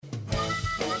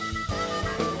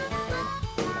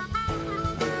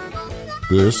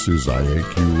This is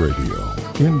IAQ Radio,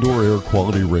 Indoor Air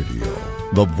Quality Radio,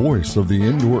 the voice of the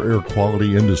indoor air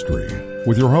quality industry,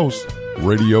 with your hosts,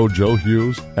 Radio Joe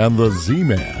Hughes and the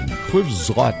Z-Man, Cliff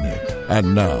Zlotnick.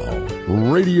 And now,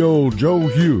 Radio Joe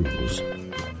Hughes.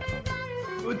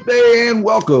 Good day and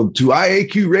welcome to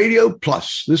IAQ Radio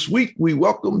Plus. This week, we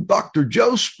welcome Dr.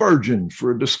 Joe Spurgeon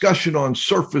for a discussion on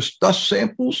surface dust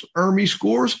samples, ERMI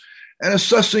scores, and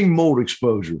assessing mold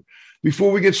exposure.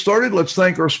 Before we get started, let's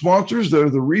thank our sponsors.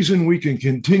 They're the reason we can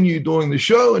continue doing the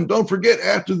show. And don't forget,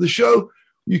 after the show,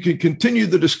 you can continue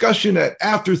the discussion at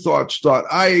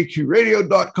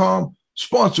afterthoughts.iaqradio.com,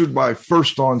 sponsored by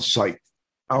First On Site.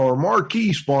 Our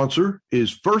marquee sponsor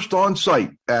is First On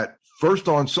Site at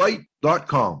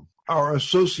firstonsite.com. Our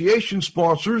association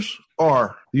sponsors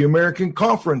are the American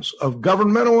Conference of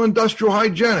Governmental Industrial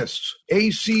Hygienists,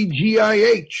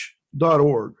 ACGIH.org,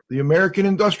 the American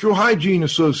Industrial Hygiene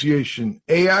Association,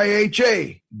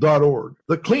 AIHA.org,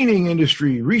 the Cleaning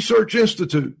Industry Research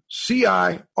Institute,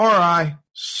 CIRI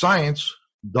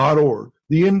Science.org,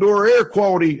 the Indoor Air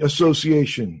Quality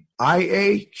Association,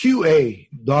 IAQA.org,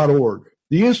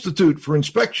 the Institute for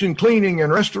Inspection, Cleaning,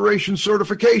 and Restoration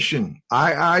Certification,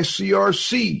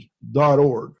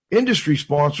 IICRC.org. Industry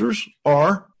sponsors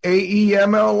are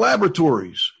AEML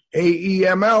Laboratories,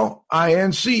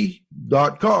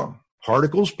 AEMLINC.com,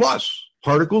 Particles Plus,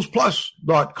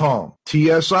 ParticlesPlus.com,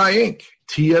 TSI Inc.,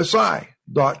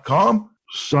 TSI.com,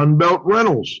 Sunbelt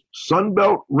Rentals,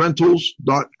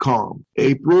 SunbeltRentals.com,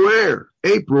 April Air,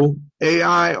 April,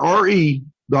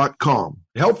 AIRE.com,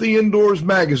 Healthy Indoors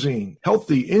Magazine,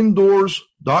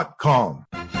 HealthyIndoors.com.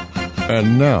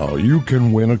 And now you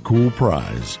can win a cool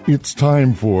prize. It's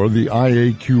time for the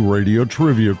IAQ Radio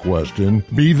Trivia question.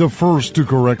 Be the first to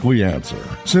correctly answer.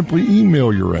 Simply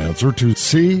email your answer to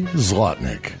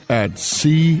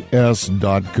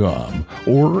czlotnick@cs.com.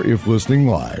 Or if listening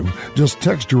live, just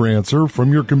text your answer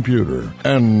from your computer.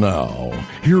 And now,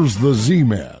 here's the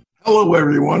Z-Man. Hello,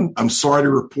 everyone. I'm sorry to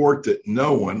report that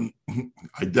no one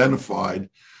identified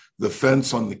the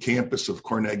fence on the campus of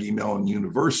Carnegie Mellon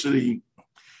University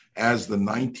as the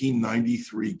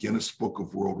 1993 Guinness Book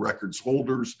of World Records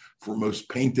holders for most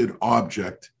painted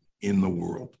object in the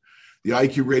world. The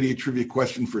IQ Radio Trivia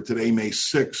question for today, May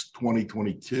 6,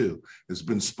 2022, has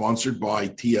been sponsored by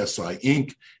TSI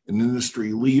Inc., an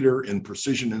industry leader in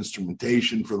precision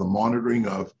instrumentation for the monitoring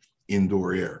of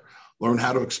indoor air. Learn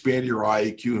how to expand your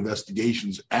IAQ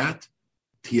investigations at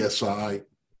TSI.com.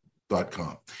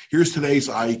 Here's today's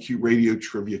IAQ Radio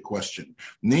Trivia question.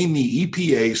 Name the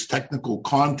EPA's technical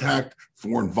contact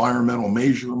for environmental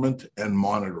measurement and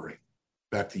monitoring.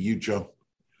 Back to you, Joe.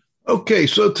 Okay,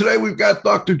 so today we've got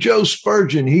Dr. Joe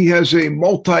Spurgeon. He has a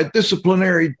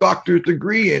multidisciplinary doctorate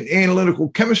degree in analytical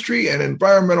chemistry and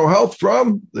environmental health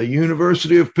from the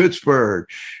University of Pittsburgh.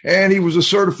 And he was a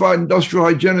certified industrial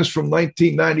hygienist from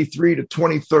 1993 to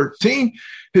 2013.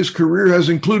 His career has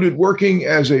included working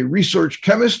as a research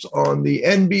chemist on the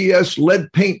NBS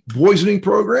lead paint poisoning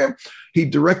program. He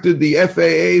directed the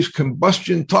FAA's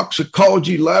combustion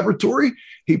toxicology laboratory.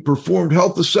 He performed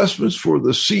health assessments for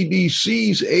the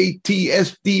CDC's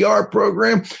ATSDR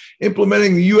program,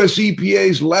 implementing the U.S.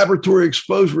 EPA's Laboratory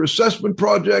Exposure Assessment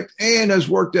Project, and has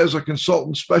worked as a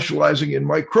consultant specializing in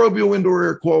microbial indoor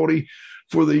air quality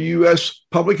for the U.S.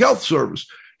 Public Health Service.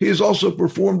 He has also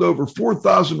performed over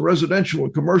 4,000 residential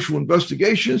and commercial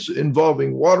investigations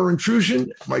involving water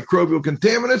intrusion, microbial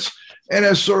contaminants, and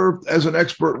has served as an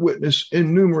expert witness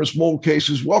in numerous mold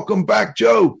cases. Welcome back,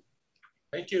 Joe.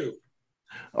 Thank you.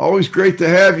 Always great to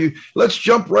have you. Let's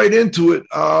jump right into it.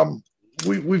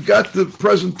 We've got the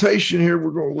presentation here.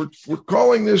 We're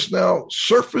calling this now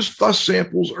Surface Dust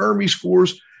Samples, ERMI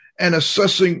Scores, and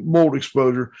Assessing Mold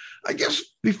Exposure. I guess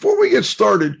before we get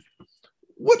started,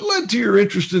 what led to your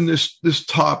interest in this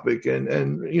topic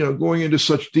and you know, going into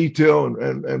such detail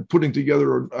and putting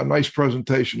together a nice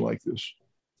presentation like this?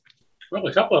 Well,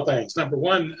 a couple of things. Number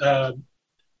one,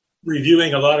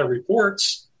 reviewing a lot of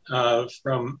reports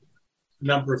from a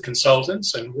number of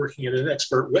consultants and working as an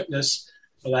expert witness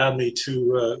allowed me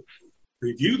to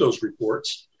review those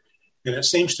reports. And it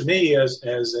seems to me as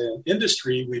an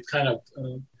industry, we've kind of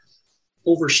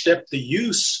overstepped the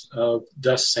use of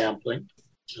dust sampling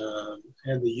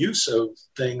and the use of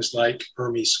things like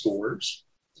ERMI scores.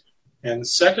 And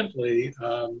secondly,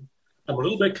 I'm a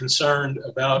little bit concerned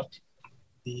about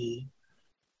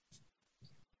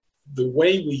the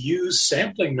way we use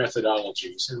sampling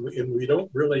methodologies, and we don't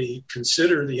really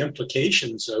consider the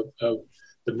implications of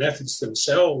the methods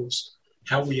themselves,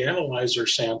 how we analyze our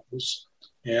samples,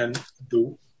 and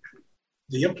the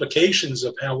implications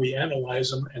of how we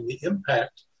analyze them and the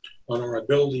impact on our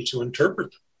ability to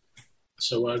interpret them.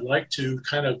 So I'd like to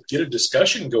kind of get a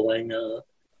discussion going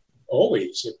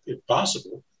always, if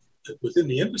possible, within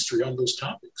the industry on those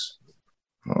topics.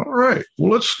 All right.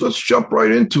 Well, let's jump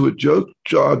right into it, Joe.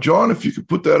 John, if you could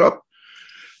put that up.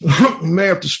 You may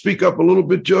have to speak up a little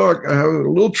bit, Joe. I have a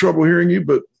little trouble hearing you,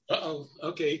 but... Uh-oh.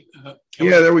 Okay.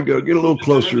 There we go. Get a little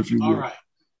closer if you would. All right.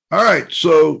 All right.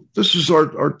 So this is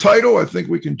our title. I think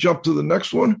we can jump to the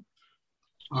next one.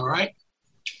 All right.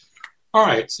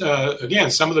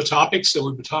 Again, some of the topics that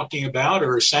we've been talking about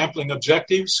are sampling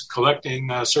objectives, collecting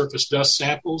surface dust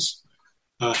samples,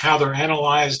 how they're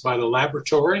analyzed by the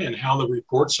laboratory, and how the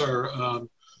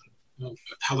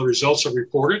results are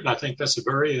reported. And I think that's a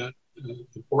very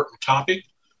important topic.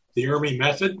 The ERMI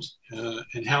method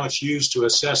and how it's used to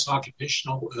assess occupant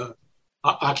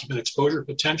exposure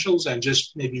potentials, and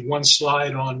just maybe one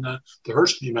slide on the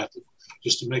Hershey method,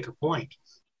 just to make a point.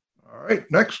 All right,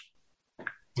 next.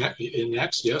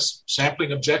 Next, yes,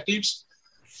 sampling objectives.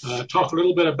 Talk a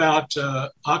little bit about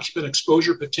occupant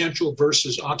exposure potential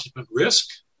versus occupant risk.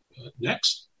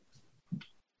 Next.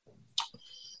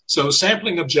 So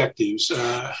sampling objectives.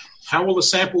 How will the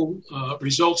sample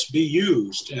results be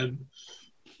used? And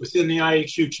within the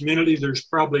IAQ community, there's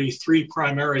probably three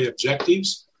primary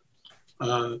objectives.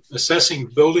 Assessing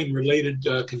building-related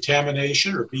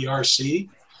contamination, or BRC.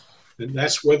 And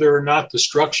that's whether or not the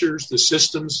structures, the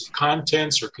systems,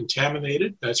 contents are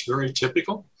contaminated. That's very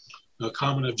typical, a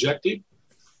common objective.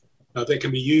 They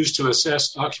can be used to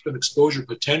assess occupant exposure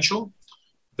potential.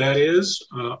 That is,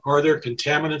 are there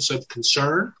contaminants of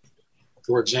concern,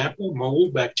 for example,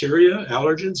 mold, bacteria,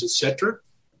 allergens, etc.,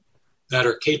 that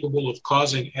are capable of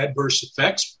causing adverse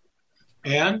effects?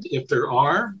 And if there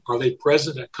are they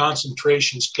present at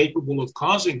concentrations capable of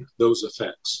causing those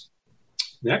effects?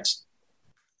 Next.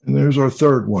 And there's our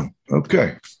third one.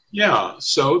 Okay. Yeah,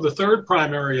 so the third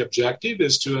primary objective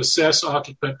is to assess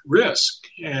occupant risk.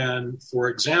 And for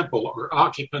example, are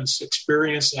occupants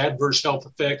experience adverse health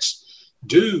effects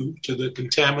due to the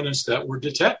contaminants that were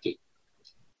detected?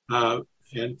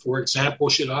 And for example,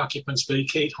 should occupants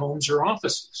vacate homes or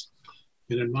offices?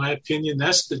 And in my opinion,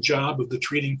 that's the job of the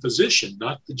treating physician,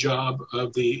 not the job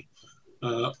of the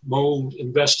mold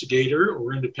investigator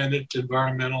or independent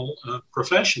environmental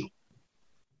professional.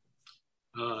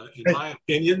 In my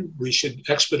opinion, we should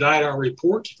expedite our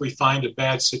report. If we find a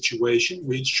bad situation,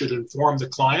 we should inform the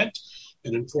client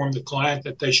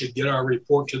that they should get our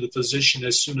report to the physician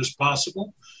as soon as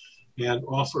possible, and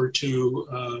offer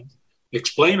to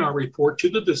explain our report to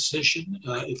the physician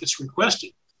if it's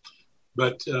requested.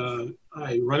 But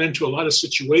I run into a lot of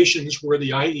situations where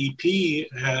the IEP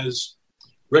has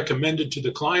recommended to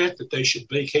the client that they should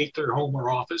vacate their home or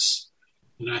office.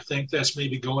 And I think that's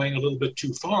maybe going a little bit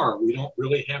too far. We don't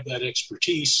really have that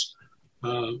expertise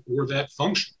or that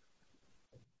function.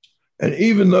 And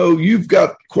even though you've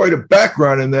got quite a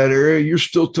background in that area, you're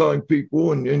still telling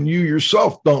people, and you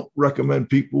yourself don't recommend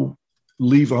people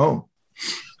leave a home.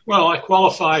 Well, I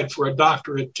qualified for a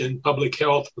doctorate in public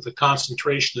health with a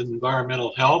concentration in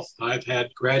environmental health. I've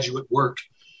had graduate work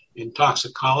in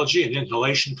toxicology and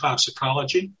inhalation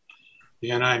toxicology.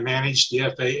 And I managed the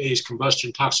FAA's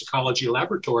combustion toxicology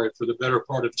laboratory for the better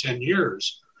part of 10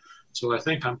 years. So I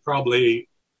think I'm probably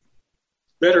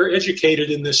better educated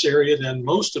in this area than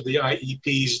most of the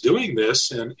IEPs doing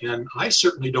this. And I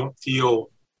certainly don't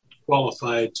feel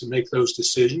qualified to make those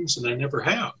decisions, and I never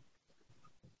have.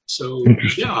 So,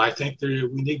 yeah, I think we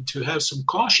need to have some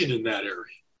caution in that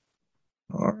area.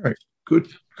 All right. Good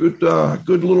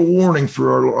little warning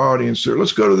for our audience there.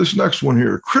 Let's go to this next one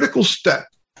here. Critical step.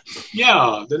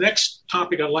 Yeah, the next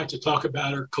topic I'd like to talk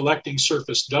about are collecting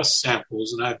surface dust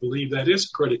samples, and I believe that is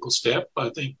a critical step. I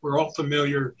think we're all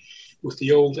familiar with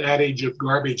the old adage of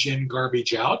garbage in,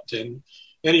 garbage out, and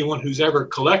anyone who's ever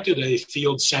collected a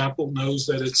field sample knows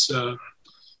that it's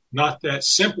not that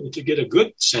simple to get a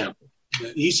good sample.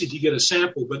 Easy to get a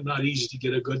sample, but not easy to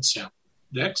get a good sample.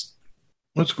 Next.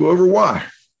 Let's go over why.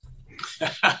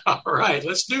 All right,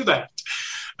 let's do that.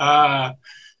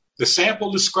 The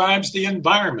sample describes the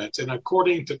environment, and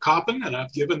according to Koppen, and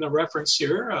I've given the reference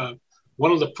here,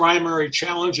 one of the primary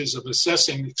challenges of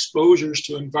assessing exposures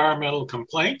to environmental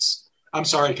contaminants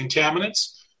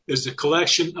is the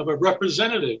collection of a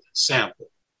representative sample,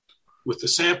 with the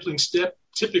sampling step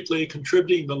typically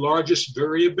contributing the largest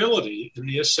variability in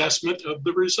the assessment of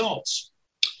the results.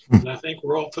 And I think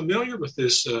we're all familiar with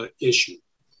this issue.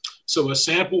 So a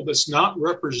sample that's not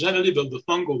representative of the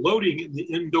fungal loading in the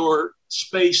indoor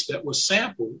space that was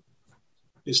sampled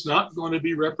is not going to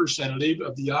be representative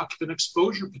of the occupant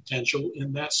exposure potential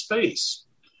in that space.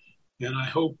 And I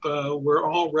hope we're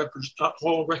all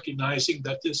recognizing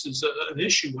that this is an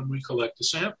issue when we collect a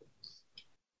sample.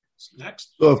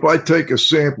 Next. So if I take a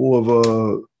sample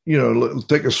of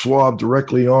take a swab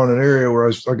directly on an area where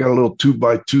I got a little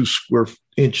 2x2 square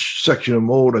inch section of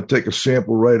mold, I take a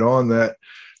sample right on that,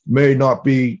 may not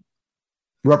be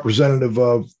representative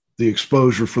of the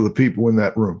exposure for the people in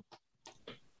that room.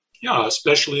 Yeah,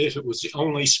 especially if it was the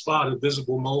only spot of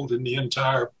visible mold in the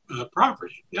entire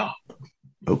property. Yeah.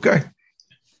 Okay.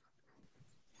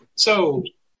 So,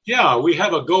 yeah, we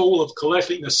have a goal of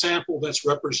collecting a sample that's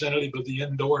representative of the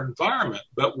indoor environment,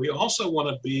 but we also want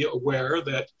to be aware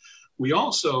that we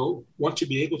also want to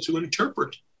be able to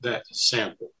interpret that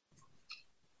sample.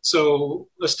 So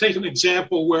let's take an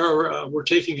example where we're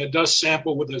taking a dust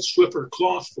sample with a Swiffer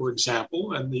cloth, for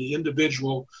example, and the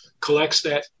individual collects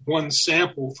that one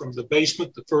sample from the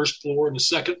basement, the first floor, and the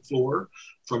second floor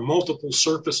from multiple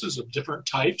surfaces of different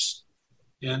types,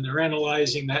 and they're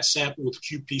analyzing that sample with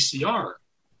qPCR.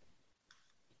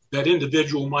 That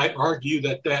individual might argue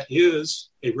that that is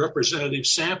a representative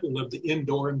sample of the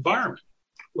indoor environment.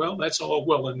 Well, that's all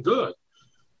well and good.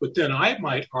 But then I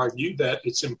might argue that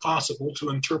it's impossible to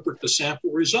interpret the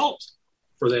sample result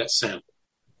for that sample.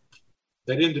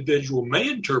 That individual may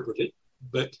interpret it,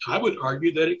 but I would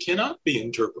argue that it cannot be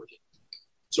interpreted.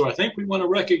 So I think we want to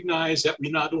recognize that we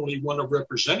not only want a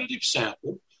representative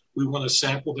sample, we want a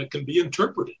sample that can be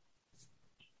interpreted.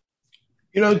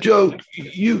 You know, Joe,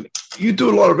 you do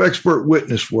a lot of expert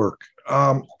witness work.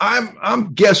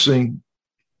 I'm guessing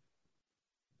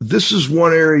this is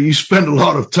one area you spend a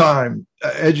lot of time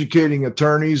educating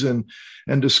attorneys and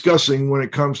discussing when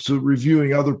it comes to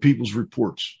reviewing other people's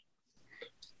reports.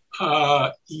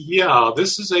 Yeah,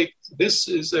 this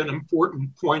is an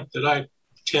important point that I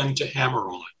tend to hammer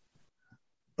on.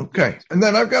 Okay, and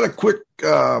then I've got a quick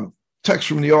text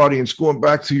from the audience going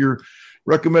back to your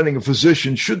recommending a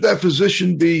physician. Should that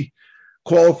physician be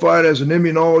qualified as an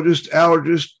immunologist,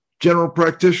 allergist, general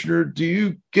practitioner? Do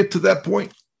you get to that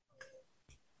point?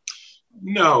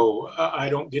 No, I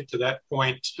don't get to that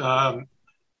point. I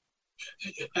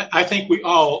think we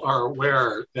all are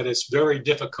aware that it's very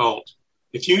difficult.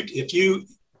 If you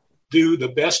do the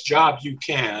best job you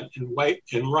can and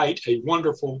write a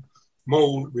wonderful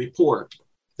mold report,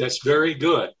 that's very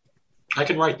good. I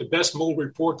can write the best mold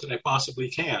report that I possibly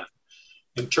can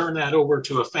and turn that over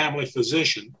to a family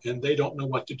physician, and they don't know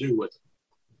what to do with it.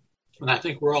 And I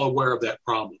think we're all aware of that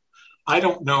problem. I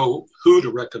don't know who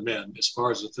to recommend as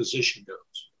far as a physician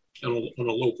goes on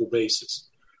a local basis.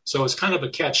 So it's kind of a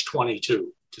catch-22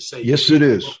 to say, yes, it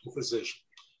is. Local physician.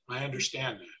 I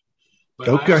understand that. But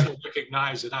okay. I also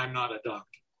recognize that I'm not a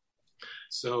doctor.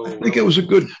 So I think it was a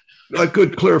good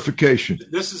clarification.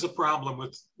 This is a problem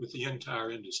with the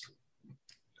entire industry.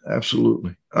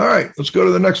 Absolutely. All right, let's go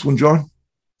to the next one, John.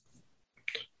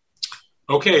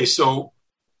 Okay, so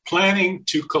planning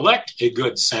to collect a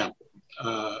good sample.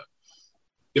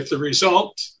 If the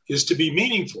result is to be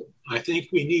meaningful, I think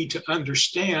we need to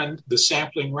understand the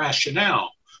sampling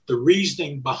rationale, the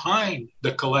reasoning behind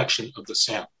the collection of the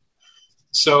sample.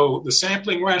 So the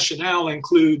sampling rationale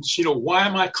includes, why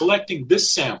am I collecting this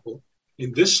sample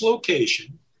in this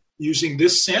location using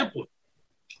this sampling?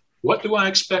 What do I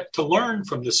expect to learn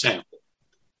from the sample?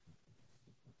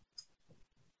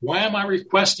 Why am I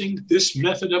requesting this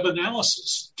method of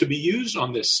analysis to be used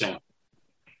on this sample?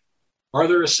 Are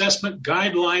there assessment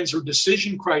guidelines or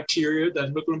decision criteria that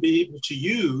I'm going to be able to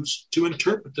use to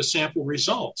interpret the sample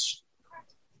results?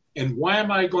 And why am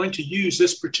I going to use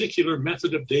this particular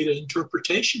method of data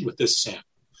interpretation with this sample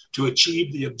to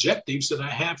achieve the objectives that I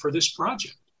have for this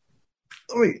project?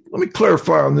 Let me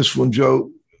clarify on this one,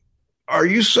 Joe. Are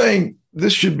you saying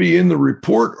this should be in the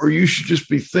report, or you should just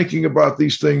be thinking about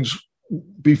these things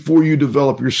before you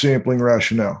develop your sampling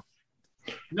rationale?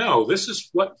 No, this is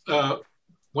what,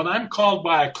 when I'm called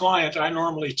by a client, I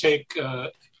normally take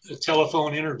a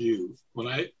telephone interview when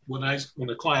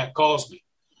the client calls me.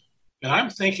 And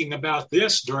I'm thinking about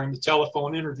this during the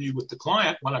telephone interview with the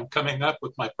client when I'm coming up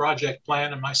with my project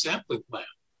plan and my sampling plan.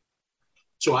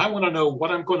 So I want to know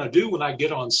what I'm going to do when I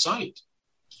get on site.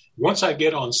 Once I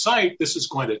get on site, this is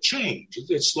going to change.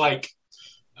 It's like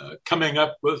coming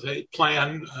up with a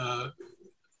plan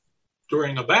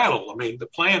during a battle. I mean, the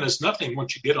plan is nothing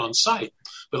once you get on site,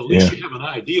 but at least you have an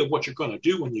idea of what you're going to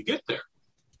do when you get there.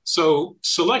 So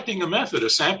selecting a method, a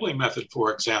sampling method,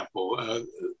 for example,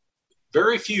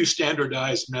 very few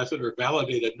standardized method or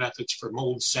validated methods for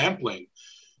mold sampling,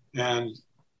 and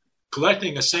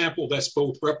collecting a sample that's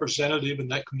both representative and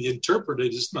that can be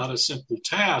interpreted is not a simple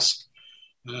task.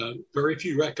 Very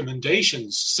few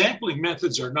recommendations. Sampling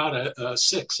methods are not a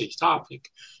sexy topic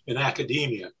in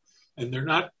academia, and they're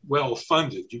not well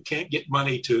funded. You can't get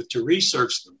money to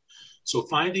research them. So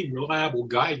finding reliable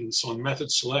guidance on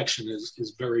method selection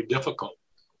is very difficult.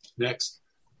 Next.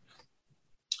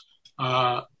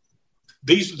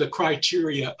 These are the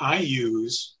criteria I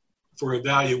use for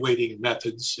evaluating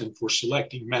methods and for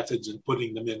selecting methods and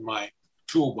putting them in my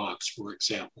toolbox, for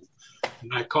example.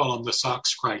 And I call them the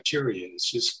SOX criteria.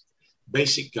 It's just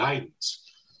basic guidance.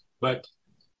 But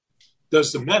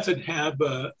does the method have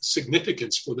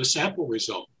significance for the sample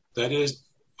result? That is,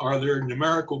 are there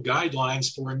numerical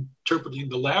guidelines for interpreting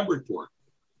the lab report?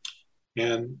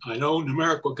 And I know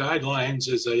numerical guidelines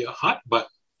is a hot button,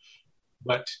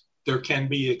 but there can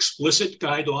be explicit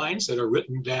guidelines that are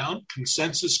written down,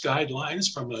 consensus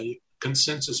guidelines from a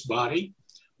consensus body,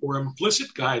 or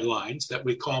implicit guidelines that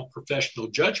we call professional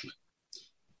judgment.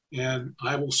 And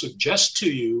I will suggest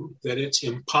to you that it's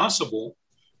impossible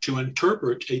to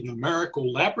interpret a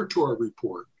numerical laboratory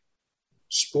report,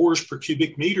 spores per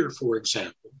cubic meter, for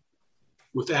example,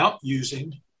 without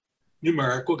using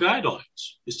numerical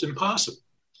guidelines. It's impossible.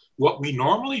 What we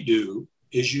normally do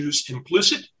is use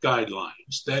implicit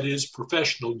guidelines, that is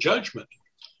professional judgment,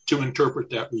 to interpret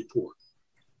that report.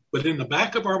 But in the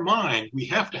back of our mind, we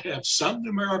have to have some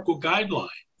numerical guideline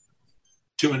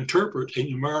to interpret a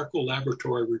numerical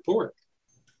laboratory report.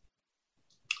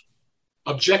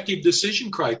 Objective decision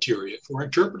criteria for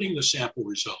interpreting the sample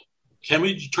result. Can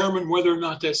we determine whether or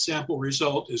not that sample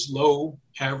result is low,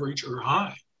 average, or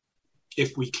high?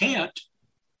 If we can't,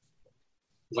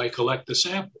 why collect the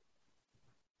sample?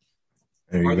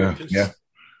 There you go.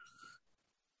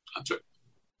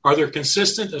 Are there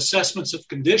consistent assessments of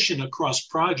condition across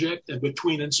project and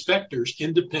between inspectors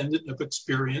independent of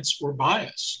experience or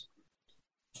bias?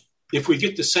 If we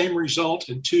get the same result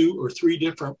in 2 or 3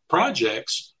 different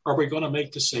projects, are we going to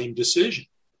make the same decision?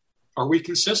 Are we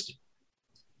consistent?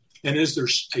 And is there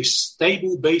a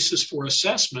stable basis for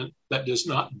assessment that does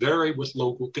not vary with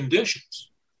local conditions?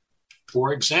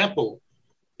 For example,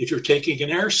 if you're taking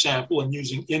an air sample and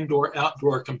using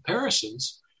indoor-outdoor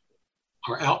comparisons,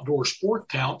 are outdoor sport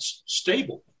counts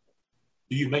stable?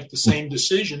 Do you make the same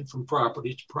decision from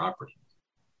property to property?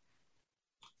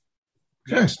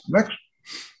 Okay, next.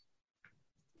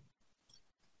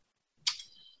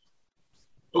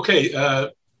 Okay,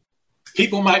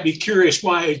 people might be curious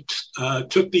why I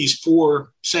took these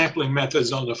 4 sampling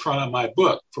methods on the front of my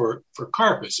book for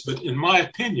carpets, but in my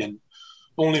opinion,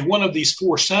 only one of these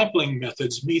 4 sampling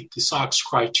methods meet the SOX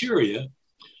criteria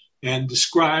and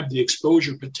describe the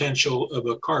exposure potential of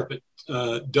a carpet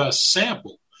dust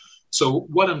sample. So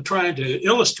what I'm trying to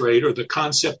illustrate, or the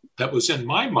concept that was in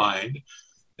my mind,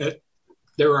 that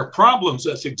there are problems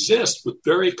that exist with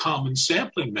very common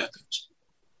sampling methods.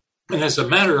 And as a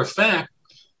matter of fact,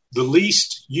 the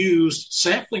least used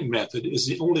sampling method is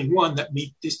the only one that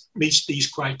meets these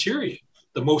criteria.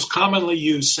 The most commonly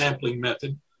used sampling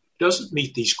method doesn't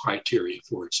meet these criteria,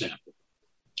 for example.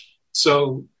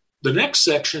 So the next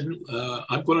section,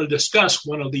 I'm going to discuss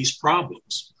one of these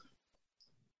problems.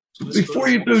 Before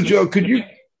you do, Joe, could you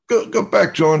go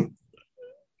back, John?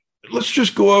 Let's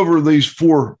just go over these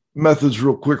 4 methods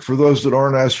real quick for those that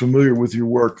aren't as familiar with your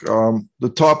work. The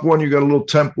top one, you got a little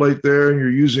template there, and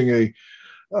you're using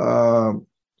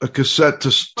a cassette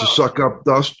to suck up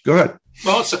dust. Go ahead.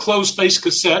 Well, it's a closed-face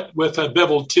cassette with a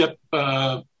beveled tip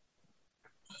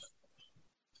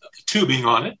tubing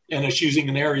on it, and it's using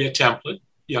an area template.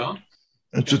 Yeah.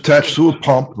 It's attached to a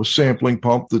pump, a sampling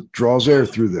pump that draws air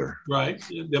through there. Right.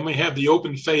 Then we have the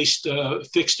open-faced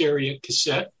fixed area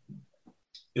cassette.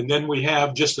 And then we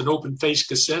have just an open-face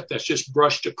cassette that's just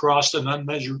brushed across an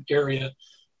unmeasured area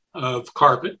of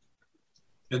carpet.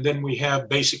 And then we have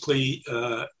basically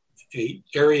a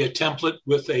area template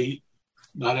with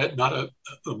not a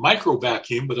micro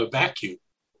vacuum, but a vacuum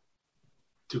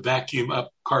to vacuum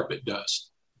up carpet dust.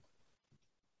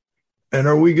 And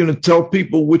are we going to tell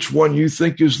people which one you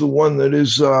think is the one that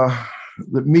is that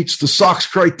meets the SOX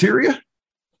criteria?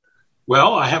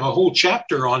 Well, I have a whole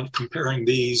chapter on comparing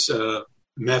these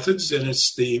methods, and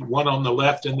it's the one on the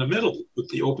left in the middle with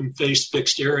the open-faced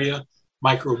fixed area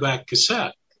microvac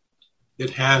cassette.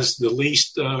 It has the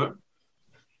least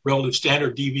relative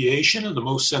standard deviation and the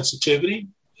most sensitivity,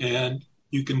 and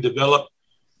you can develop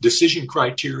decision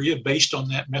criteria based on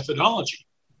that methodology.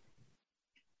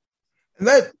 And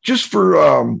that, just for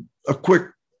a quick,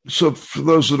 so for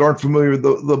those that aren't familiar,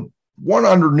 the one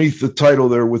underneath the title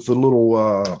there with the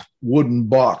little wooden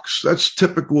box, that's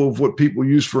typical of what people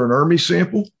use for an ERMI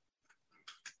sample?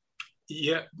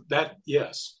 Yeah,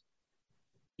 yes.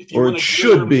 Or it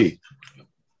should be.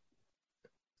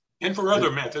 And for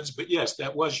other methods, but yes,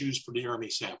 that was used for the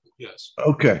ERMI sample, yes.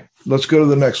 Okay, let's go to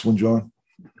the next one, John.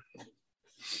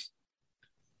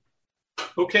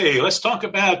 Okay, let's talk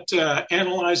about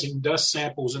analyzing dust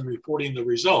samples and reporting the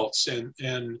results.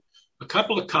 And a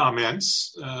couple of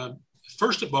comments.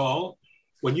 First of all,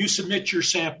 when you submit your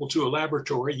sample to a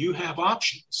laboratory, you have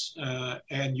options,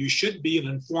 and you should be an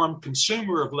informed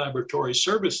consumer of laboratory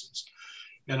services.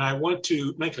 And I want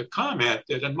to make a comment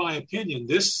that, in my opinion,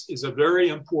 this is a very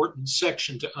important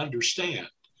section to understand.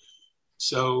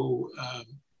 So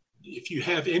if you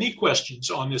have any questions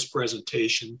on this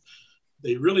presentation,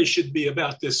 they really should be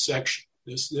about this section.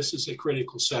 This is a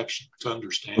critical section to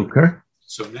understand. Okay.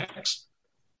 So next.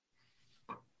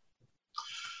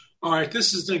 All right,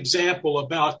 this is an example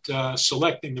about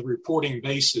selecting the reporting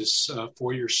basis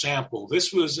for your sample.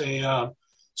 This was a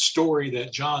story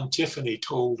that John Tiffany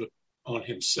told on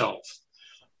himself.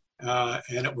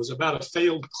 And it was about a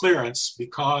failed clearance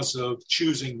because of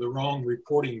choosing the wrong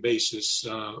reporting basis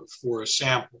for a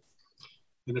sample.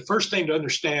 And the first thing to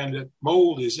understand that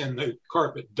mold is in the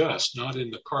carpet dust, not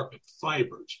in the carpet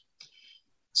fibers.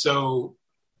 So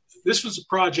this was a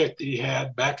project that he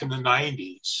had back in the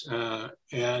 90s,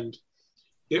 and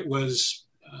it was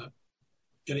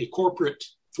in a corporate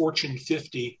Fortune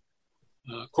 50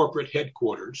 corporate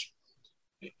headquarters.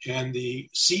 And the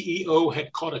CEO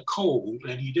had caught a cold,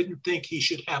 and he didn't think he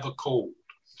should have a cold.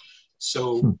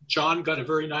 So John got a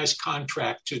very nice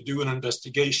contract to do an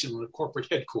investigation in the corporate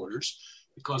headquarters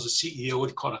because the CEO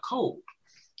had caught a cold.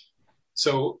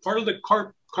 So part of the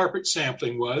carpet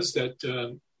sampling was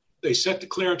that they set the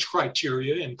clearance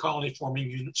criteria in colony-forming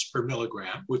units per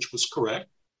milligram, which was correct.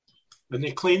 Then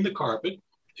they cleaned the carpet,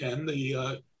 and they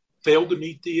failed to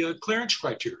meet the clearance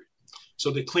criteria.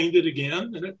 So they cleaned it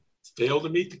again, and it failed to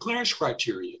meet the clearance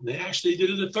criteria. And they actually did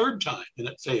it a third time, and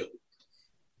it failed.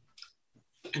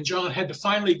 And John had to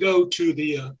finally go to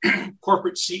the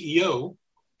corporate CEO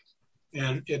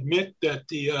and admit that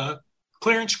the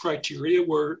clearance criteria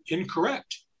were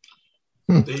incorrect.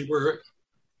 They were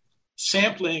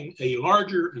sampling a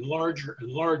larger and larger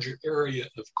and larger area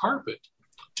of carpet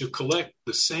to collect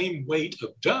the same weight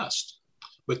of dust,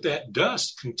 but that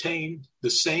dust contained the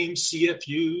same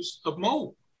CFUs of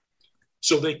mold.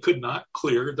 So they could not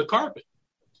clear the carpet.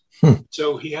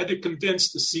 So he had to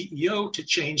convince the CEO to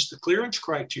change the clearance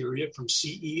criteria from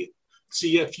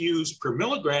CFUs per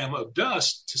milligram of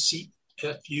dust to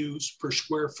CFUs per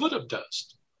square foot of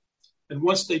dust. And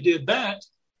once they did that,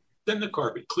 then the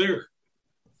carpet cleared.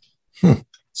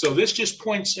 So this just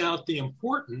points out the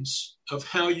importance of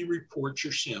how you report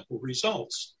your sample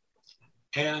results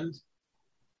and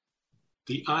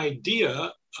the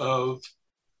idea of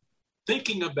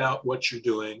thinking about what you're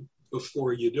doing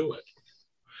before you do it.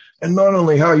 And not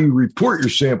only how you report your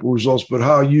sample results, but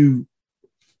how you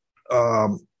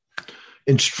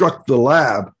instruct the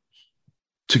lab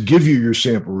to give you your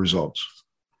sample results.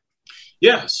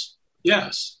 Yes.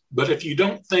 But if you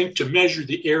don't think to measure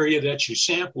the area that you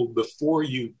sampled before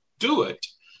you do it,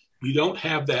 you don't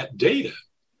have that data.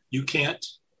 You can't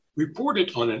report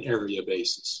it on an area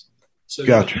basis. So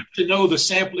Gotcha. You have to know the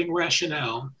sampling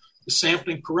rationale, the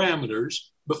sampling parameters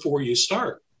before you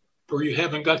start, or you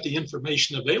haven't got the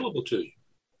information available to you.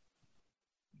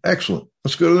 Excellent.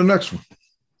 Let's go to the next one.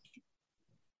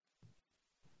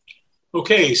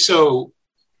 Okay, so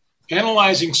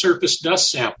analyzing surface dust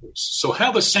samples. So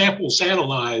how the samples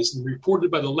analyzed and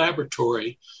reported by the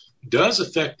laboratory does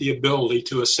affect the ability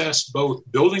to assess both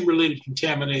building-related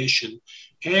contamination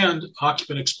and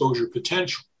occupant exposure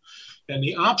potential. And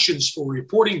the options for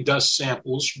reporting dust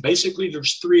samples, basically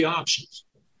there's three options.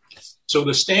 So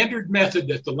the standard method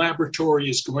that the laboratory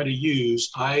is going to use,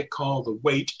 I call the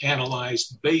weight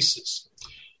analyzed basis.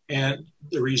 And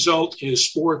the result is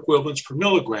spore equivalents per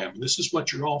milligram. This is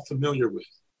what you're all familiar with.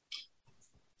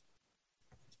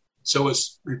 So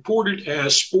it's reported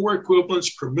as spore equivalents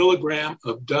per milligram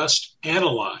of dust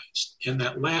analyzed. And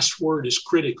that last word is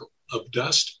critical, of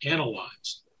dust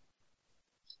analyzed.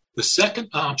 The second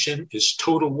option is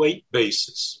total weight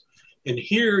basis. And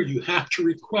here you have to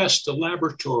request the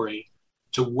laboratory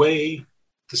to weigh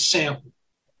the sample.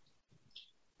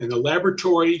 And the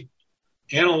laboratory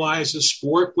analyzes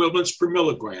spore equivalents per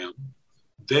milligram.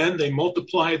 Then they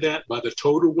multiply that by the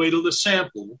total weight of the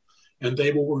sample, and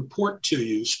they will report to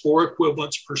you spore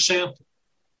equivalents per sample.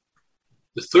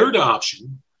 The third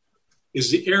option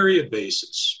is the area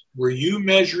basis, where you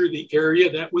measure the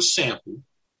area that was sampled.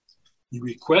 You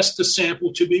request the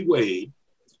sample to be weighed.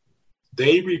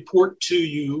 They report to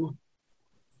you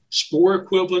spore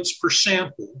equivalents per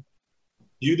sample.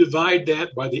 You divide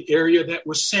that by the area that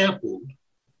was sampled.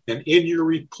 And in your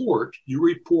report, you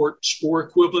report spore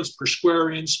equivalents per square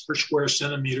inch, per square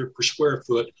centimeter, per square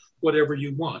foot, whatever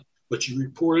you want. But you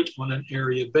report it on an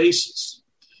area basis.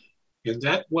 And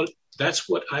that's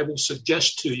what I will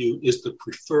suggest to you is the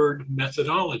preferred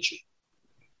methodology.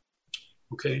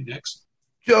 Okay, next.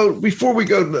 Joe, before we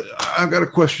go, I've got a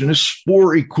question. This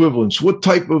spore equivalence, what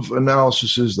type of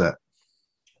analysis is that?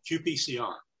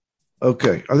 qPCR.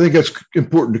 Okay, I think that's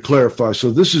important to clarify.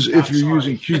 So this is if you're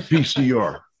using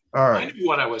qPCR. All right. I knew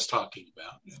what I was talking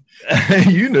about.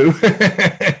 You knew.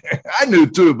 I knew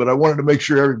too, but I wanted to make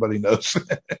sure everybody knows.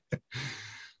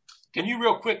 Can you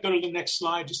real quick go to the next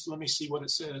slide? Just let me see what it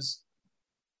says.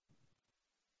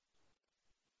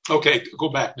 Okay, go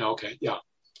back now. Okay, yeah.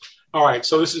 All right,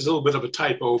 so this is a little bit of a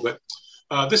typo, but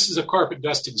this is a carpet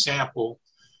dust example.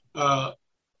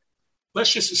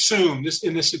 Let's just assume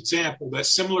in this example that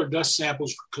similar dust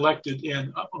samples were collected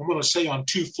in, I'm going to say on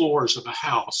 2 floors of a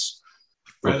house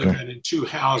rather than in 2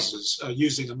 houses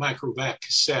using a microvac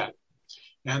cassette,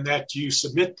 and that you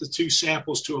submit the 2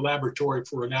 samples to a laboratory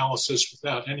for analysis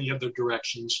without any other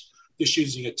directions, just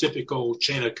using a typical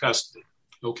chain of custody.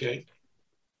 Okay?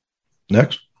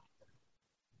 Next.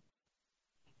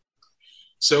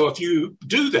 So if you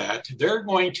do that, they're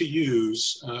going to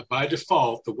use, by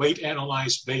default, the weight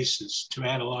analyzed basis to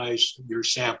analyze your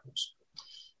samples.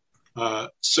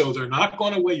 So they're not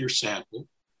going to weigh your sample,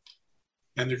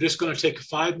 and they're just going to take a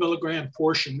 5 milligram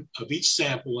portion of each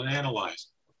sample and analyze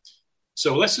it.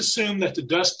 So let's assume that the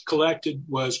dust collected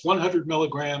was 100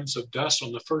 milligrams of dust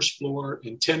on the first floor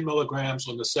and 10 milligrams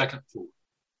on the second floor.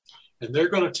 And they're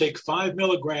going to take 5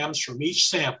 milligrams from each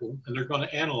sample, and they're going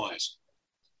to analyze it.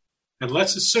 And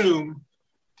let's assume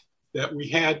that we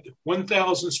had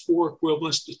 1,000 spore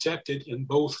equivalents detected in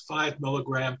both 5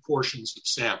 milligram portions of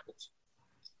samples,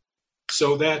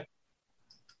 so that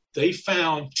they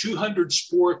found 200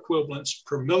 spore equivalents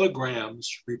per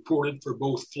milligrams reported for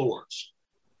both floors.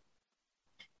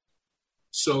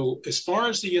 So as far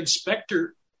as the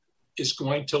inspector is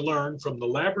going to learn from the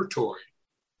laboratory,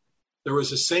 there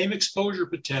was the same exposure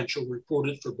potential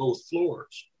reported for both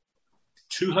floors.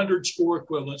 200 spore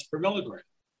equivalents per milligram.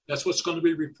 That's what's going to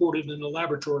be reported in the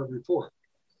laboratory report.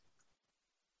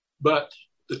 But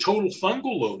the total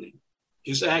fungal loading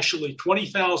is actually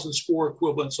 20,000 spore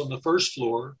equivalents on the first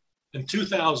floor and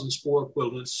 2,000 spore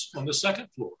equivalents on the second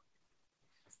floor.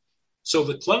 So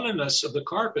the cleanliness of the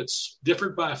carpets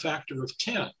differed by a factor of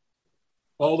 10,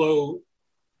 although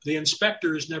the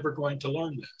inspector is never going to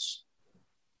learn this,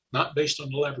 not based on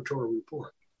the laboratory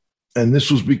report. And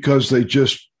this was because they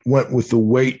just went with the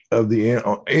weight of the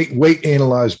weight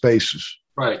analyzed basis.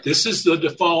 Right. This is the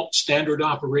default standard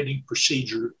operating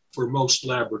procedure for most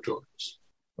laboratories.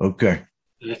 Okay.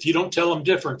 And if you don't tell them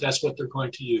different, that's what they're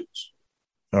going to use.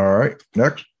 All right.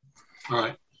 Next. All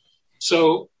right.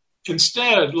 So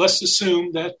instead, let's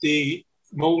assume that the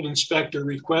mold inspector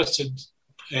requested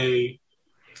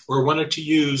or wanted to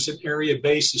use an area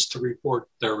basis to report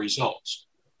their results.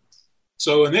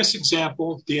 So in this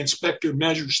example, the inspector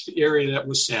measures the area that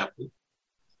was sampled,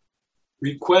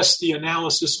 requests the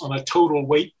analysis on a total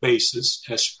weight basis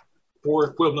as spore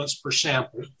equivalents per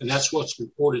sample, and that's what's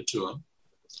reported to him.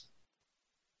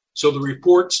 So the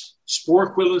report's spore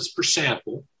equivalents per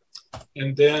sample,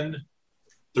 and then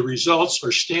the results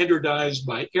are standardized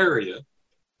by area,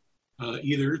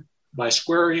 either by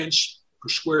square inch, per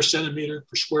square centimeter,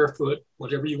 per square foot,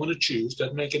 whatever you want to choose,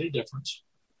 doesn't make any difference.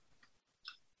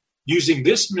 Using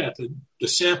this method, the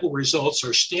sample results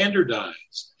are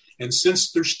standardized. And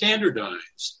since they're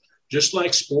standardized, just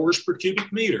like spores per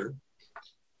cubic meter,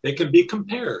 they can be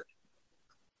compared.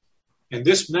 And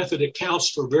this method accounts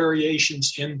for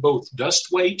variations in both dust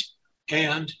weight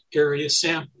and area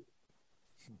sample.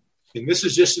 And this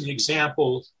is just an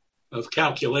example of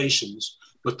calculations.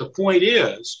 But the point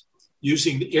is,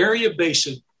 using the area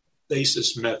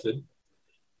basis method,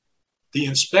 the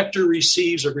inspector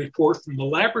receives a report from the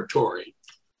laboratory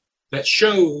that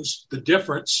shows the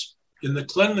difference in the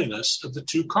cleanliness of the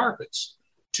 2 carpets.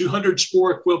 200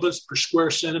 spore equivalents per square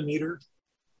centimeter,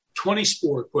 20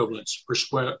 spore equivalents per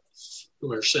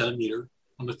square centimeter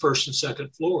on the first and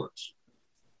second floors.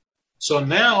 So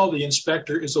now the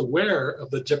inspector is aware of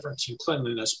the difference in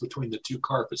cleanliness between the 2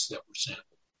 carpets that were sampled.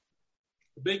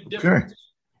 A big difference. Okay.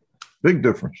 Big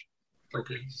difference.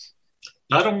 Okay.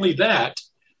 Not only that,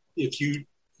 if you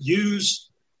use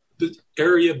the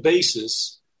area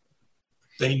basis,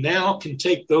 they now can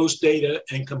take those data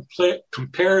and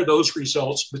compare those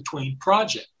results between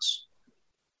projects.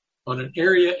 On an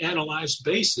area analyzed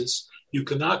basis, you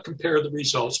cannot compare the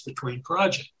results between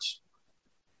projects.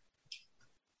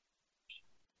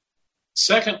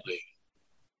 Secondly,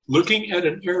 looking at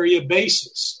an area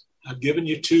basis, I've given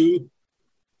you 2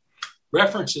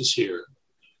 references here,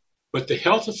 but the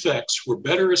health effects were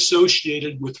better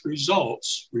associated with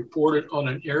results reported on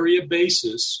an area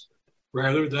basis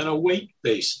rather than a weight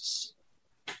basis.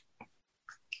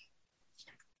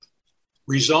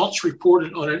 Results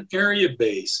reported on an area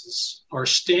basis are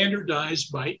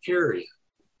standardized by area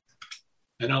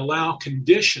and allow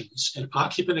conditions and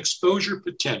occupant exposure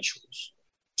potentials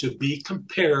to be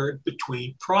compared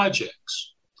between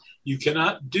projects. You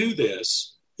cannot do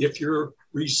this if your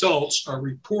results are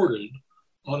reported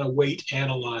on a weight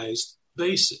analyzed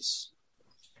basis.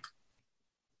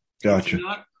 Gotcha.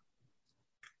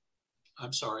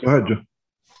 I'm sorry. Go ahead, Joe.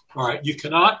 All right. You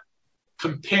cannot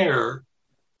compare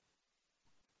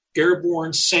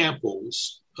airborne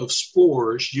samples of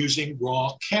spores using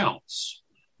raw counts.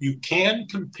 You can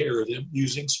compare them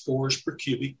using spores per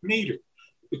cubic meter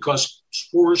because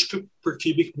spores per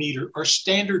cubic meter are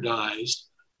standardized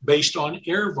based on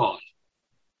air volume.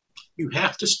 You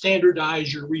have to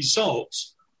standardize your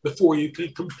results before you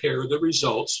can compare the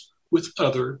results with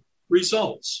other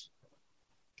results.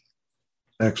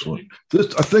 Excellent.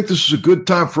 I think this is a good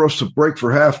time for us to break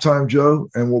for halftime, Joe,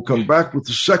 and we'll come back with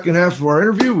the second half of our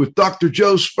interview with Dr.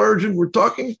 Joe Spurgeon. We're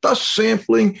talking dust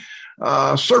sampling,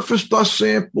 surface dust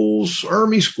samples,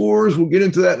 ERMI scores. We'll get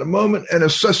into that in a moment, and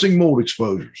assessing mold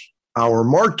exposures. Our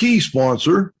marquee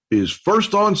sponsor is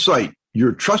First On Site,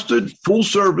 your trusted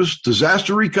full-service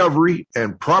disaster recovery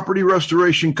and property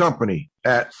restoration company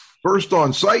at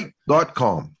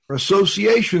firstonsite.com.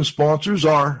 Association sponsors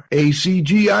are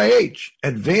ACGIH,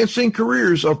 Advancing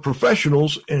Careers of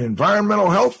Professionals in Environmental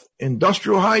Health,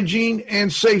 Industrial Hygiene,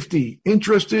 and Safety,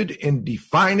 interested in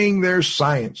defining their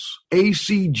science.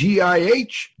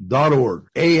 ACGIH.org.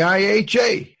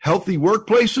 AIHA, Healthy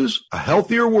Workplaces, A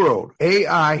Healthier World.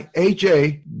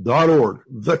 AIHA.org.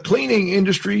 The Cleaning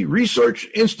Industry Research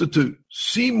Institute.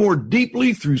 See more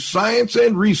deeply through science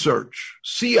and research.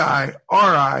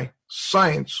 CIRI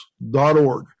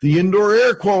Science.org. The Indoor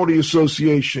Air Quality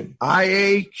Association,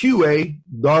 IAQA.org.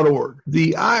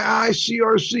 The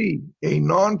IICRC, a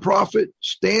nonprofit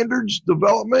standards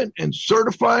development and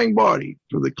certifying body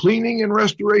for the cleaning and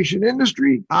restoration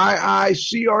industry,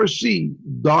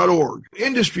 IICRC.org.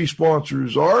 Industry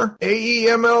sponsors are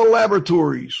AEML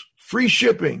Laboratories, free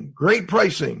shipping, great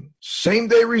pricing,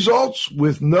 same-day results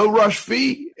with no rush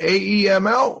fee,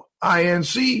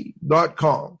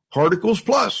 AEMLINC.com. Particles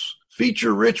Plus,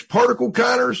 feature-rich particle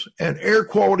counters and air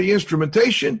quality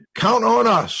instrumentation. Count on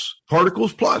us.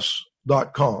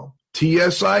 ParticlesPlus.com.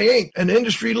 TSI Inc., an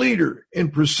industry leader in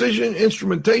precision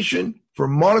instrumentation for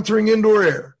monitoring indoor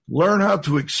air. Learn how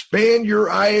to expand your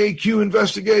IAQ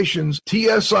investigations.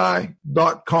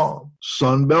 TSI.com.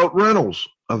 Sunbelt Rentals,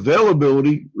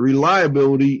 availability,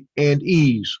 reliability, and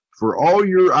ease for all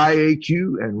your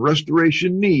IAQ and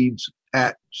restoration needs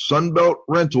at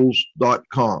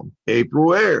sunbeltrentals.com.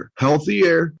 April Air, healthy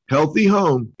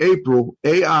home, April,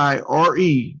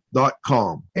 AIRE.com.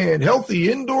 And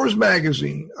Healthy Indoors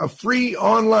Magazine, a free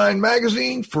online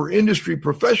magazine for industry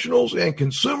professionals and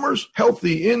consumers,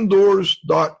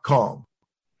 healthyindoors.com.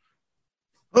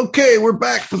 Okay, we're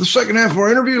back for the second half of our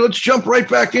interview. Let's jump right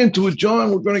back into it,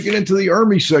 John. We're going to get into the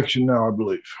ERMI section now, I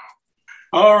believe.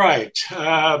 All right.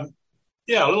 A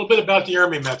little bit about the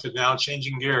ERMI method now,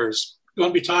 changing gears. We're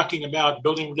going to be talking about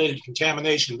building-related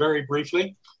contamination very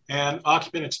briefly and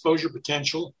occupant exposure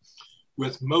potential,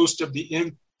 with most of the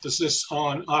emphasis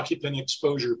on occupant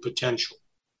exposure potential.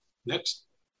 Next.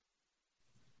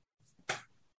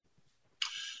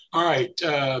 All right.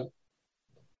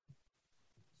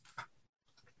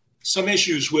 Some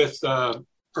issues with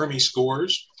ERMI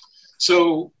scores.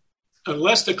 So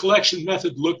unless the collection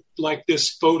method looked like this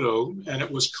photo and it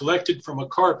was collected from a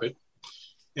carpet,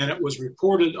 and it was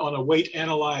reported on a weight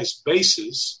analyzed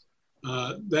basis,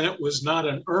 then it was not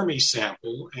an ERMI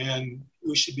sample, and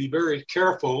we should be very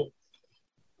careful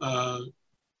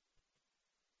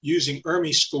using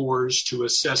ERMI scores to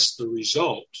assess the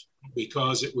result,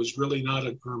 because it was really not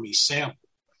an ERMI sample.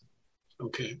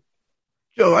 Okay.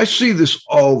 Joe, I see this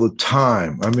all the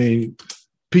time. I mean,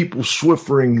 people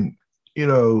swiffering,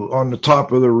 on the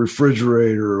top of the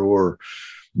refrigerator or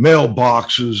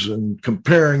mailboxes and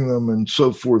comparing them and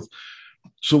so forth.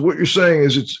 So what you're saying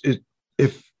is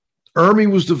if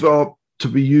ERMI was developed to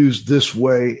be used this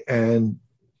way, and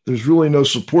there's really no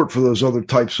support for those other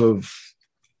types of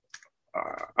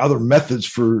other methods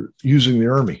for using the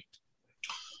ERMI.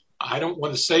 I don't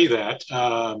want to say that.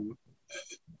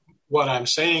 What I'm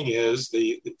saying is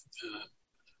they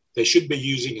should be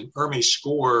using an ERMI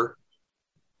score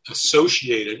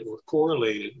associated or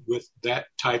correlated with that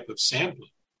type of sampling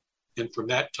and from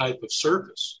that type of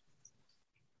surface.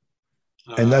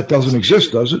 And that doesn't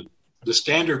exist, does it? The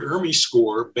standard ERMI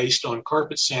score based on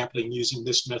carpet sampling using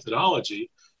this methodology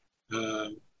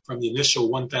from the initial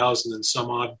 1,000 and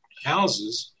some odd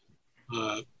houses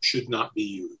should not be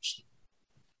used.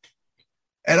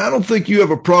 And I don't think you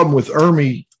have a problem with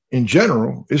ERMI in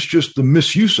general. It's just the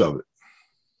misuse of it.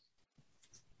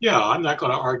 Yeah, I'm not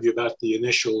going to argue about the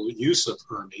initial use of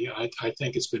ERMI. I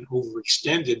think it's been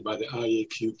overextended by the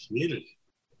IAQ community.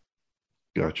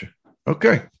 Gotcha.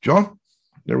 Okay, John,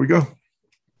 there we go.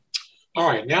 All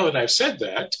right, now that I've said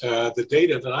that, the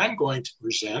data that I'm going to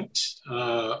present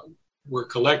were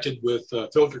collected with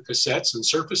filter cassettes and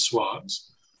surface swabs.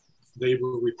 They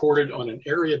were reported on an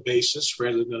area basis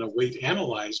rather than a weight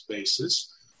analyzed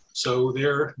basis, so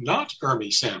they're not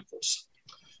ERMI samples.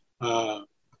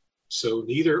 So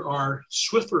neither are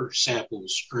Swiffer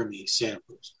samples ERMI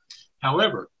samples.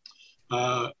 However,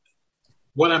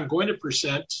 what I'm going to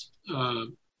present,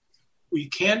 we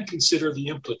can consider the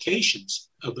implications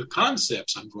of the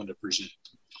concepts I'm going to present,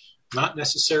 not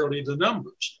necessarily the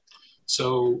numbers.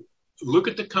 So look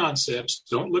at the concepts,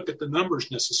 don't look at the numbers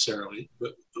necessarily,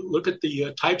 but look at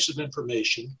the types of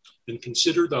information and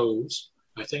consider those.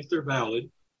 I think they're valid.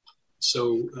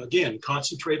 So again,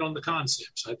 concentrate on the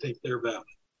concepts. I think they're valid.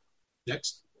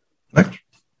 Next.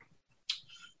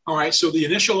 All right, so the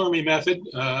initial ERMI method,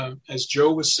 as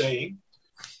Joe was saying,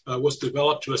 was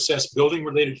developed to assess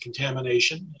building-related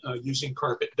contamination using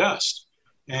carpet dust.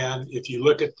 And if you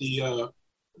look at the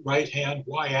right-hand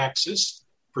y-axis,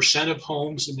 percent of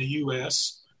homes in the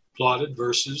U.S. plotted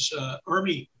versus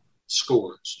ERMI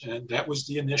scores, and that was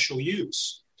the initial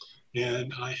use.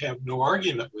 And I have no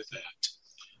argument with that.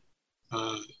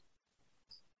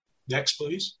 Next,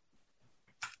 please.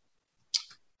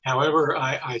 However,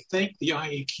 I think the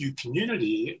IAQ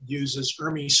community uses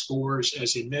ERMI scores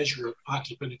as a measure of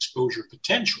occupant exposure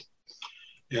potential.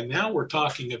 And now we're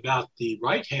talking about the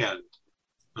right-hand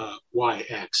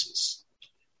y-axis.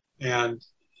 And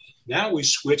now we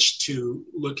switch to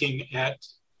looking at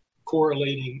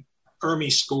correlating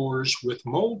ERMI scores with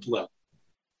mold level.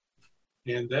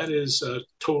 And that is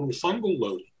total fungal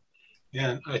loading.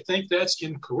 And I think that's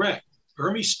incorrect.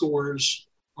 ERMI scores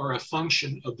are a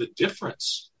function of the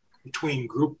difference between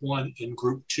group 1 and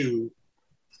group 2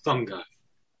 fungi,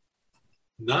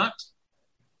 not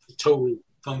the total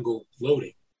fungal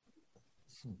loading.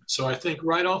 So I think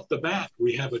right off the bat,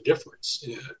 we have a difference.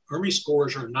 ERMI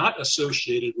scores are not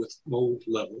associated with mold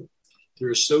level.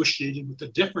 They're associated with the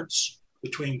difference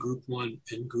between group 1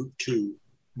 and group 2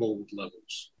 mold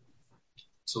levels.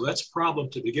 So that's a problem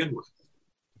to begin with.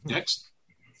 Next.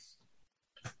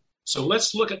 So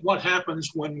let's look at what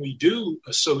happens when we do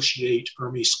associate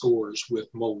ERMI scores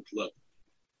with mold level.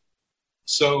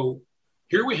 So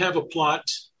here we have a plot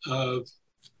of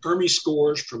ERMI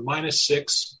scores from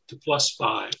 -6 to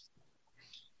 +5.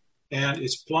 And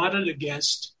it's plotted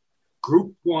against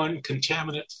group 1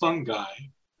 contaminant fungi,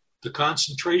 the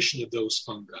concentration of those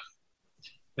fungi.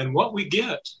 And what we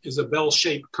get is a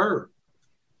bell-shaped curve.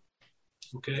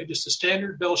 Okay, just a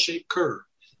standard bell-shaped curve.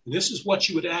 And this is what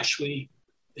you would actually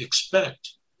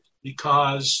expect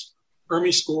because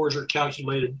ERMI scores are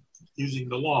calculated using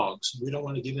the logs. We don't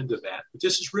want to get into that, but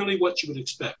this is really what you would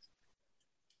expect.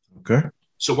 Okay.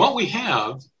 So what we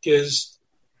have is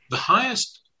the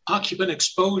highest occupant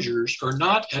exposures are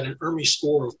not at an ERMI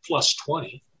score of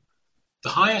 +20.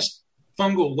 The highest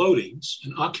fungal loadings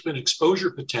and occupant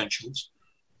exposure potentials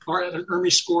are at an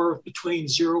ERMI score of between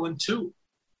 0 and 2.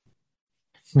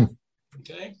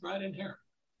 Okay, right in here.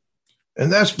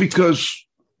 And that's because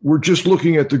we're just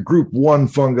looking at the group 1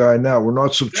 fungi now. We're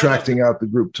not subtracting out the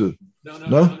group 2.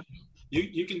 No.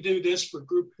 You can do this for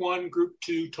group 1, group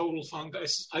 2, total fungi.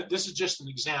 This is just an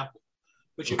example.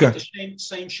 But you get the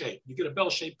same shape. You get a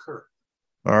bell-shaped curve.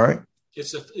 All right.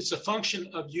 It's a function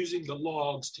of using the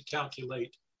logs to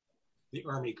calculate the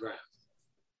ERMI graph.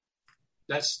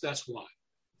 That's why.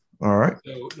 All right.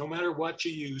 So no matter what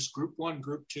you use, group 1,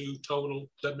 group 2, total,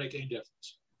 doesn't make any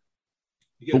difference.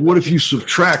 But what if you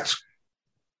subtract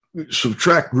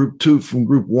group 2 from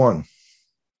group 1?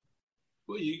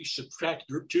 Well, you subtract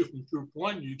group 2 from group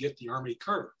 1, you get the ERMI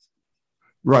curve.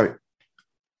 Right.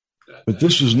 But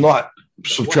this is not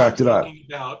subtracted out. What I'm talking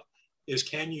about is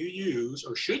can you use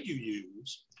or should you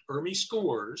use ERMI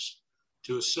scores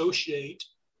to associate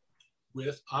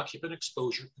with occupant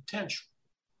exposure potential?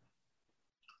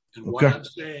 And what I'm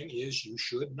saying is you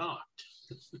should not.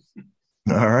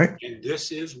 All right. And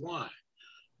this is why.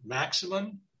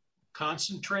 Maximum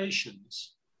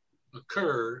concentrations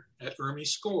occur at ERMI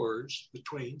scores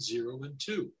between 0 and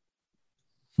 2.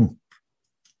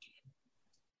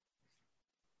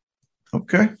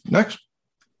 Okay, next.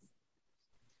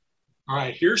 All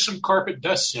right, here's some carpet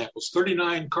dust samples,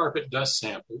 39 carpet dust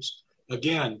samples.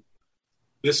 Again,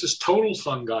 this is total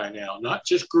fungi now, not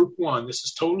just group 1. This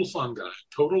is total fungi,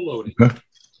 total loading. Okay.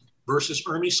 versus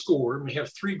ERMI score. And we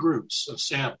have three groups of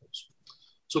samples.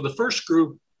 So the first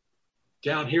group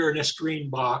down here in this green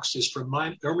box is from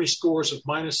ERMI scores of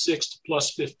 -6 to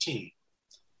 +15.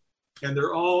 And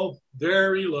they're all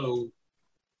very low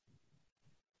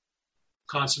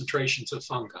concentrations of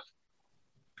fungi.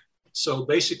 So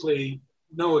basically,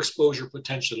 no exposure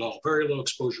potential at all, very low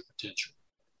exposure potential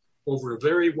over a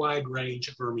very wide range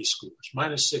of ERMI scores,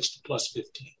 -6 to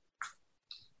 +15.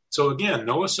 So again,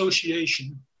 no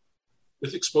association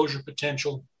with exposure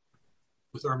potential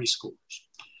with ERMI scores.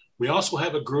 We also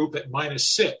have a group at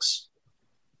 -6.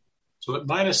 So at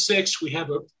 -6, we have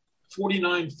a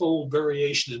 49-fold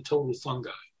variation in total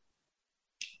fungi.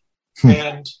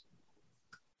 And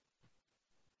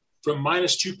from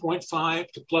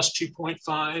 -2.5 to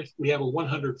 +2.5, we have a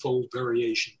 100-fold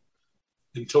variation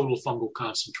in total fungal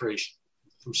concentration,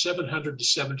 from 700 to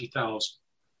 70,000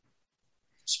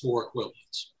 spore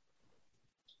equivalents.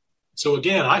 So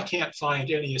again, I can't find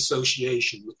any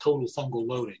association with total fungal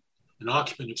loading and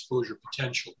occupant exposure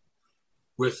potential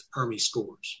with ERMI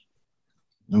scores.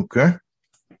 Okay.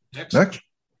 Next. Next.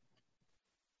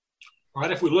 All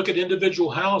right, if we look at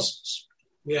individual houses,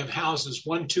 we have houses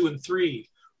 1, 2, and 3,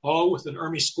 all with an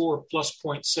ERMI score of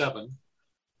 +0.7,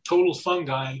 total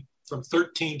fungi from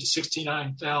 13 to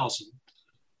 69,000,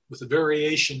 with a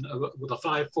variation with a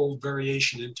 5-fold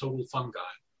variation in total fungi.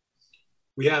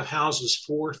 We have houses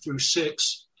 4 through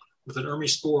 6 with an ERMI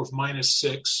score of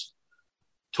 -6,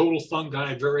 total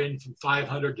fungi varying from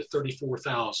 500 to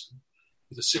 34,000,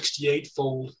 with a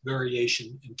 68-fold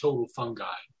variation in total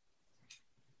fungi.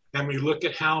 And we look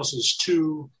at houses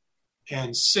 2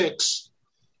 and 6,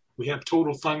 we have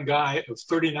total fungi of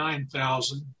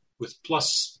 39,000 with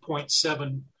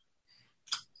 +0.7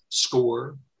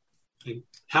 score, and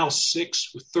house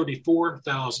 6 with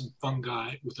 34,000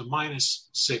 fungi with a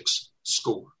 -6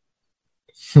 score.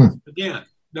 Again,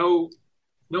 no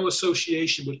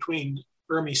association between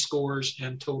ERMI scores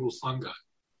and total fungi.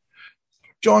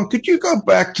 John, could you go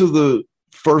back to the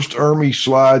first ERMI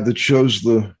slide that shows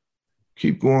the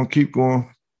keep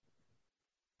going.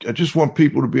 I just want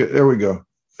people to be, there we go.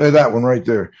 That one right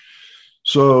there.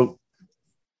 So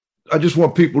I just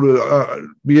want people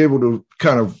to be able to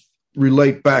kind of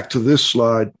relate back to this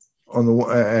slide on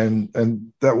the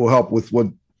and that will help with what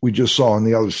we just saw on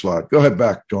the other slide. Go ahead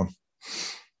back, John.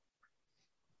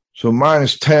 So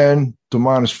 -10 to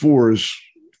 -4 is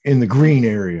in the green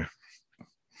area.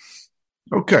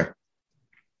 Okay.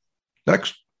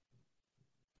 Next.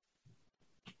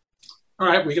 All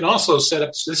right, we can also set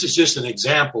up, this is just an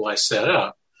example I set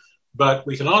up, but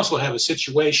we can also have a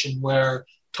situation where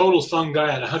total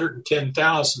fungi at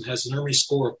 110,000 has an ERMI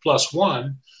score of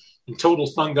 +1, and total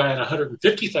fungi at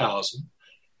 150,000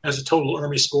 has a total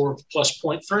ERMI score of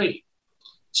 +0.3.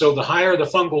 So the higher the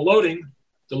fungal loading,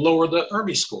 the lower the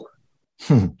ERMI score.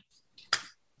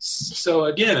 So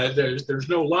again, there's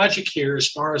no logic here as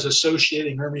far as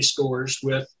associating ERMI scores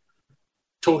with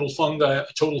total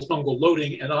fungal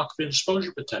loading and occupant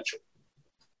exposure potential.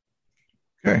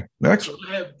 Okay, next. So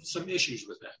I have some issues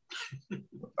with that.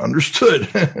 Understood.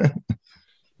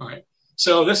 All right.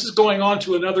 So this is going on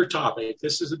to another topic.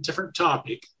 This is a different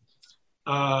topic.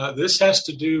 This has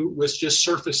to do with just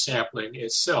surface sampling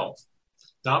itself,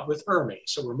 not with ERMI.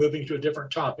 So we're moving to a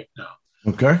different topic now.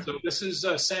 Okay. So this is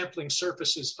sampling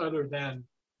surfaces other than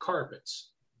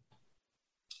carpets.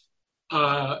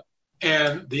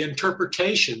 And the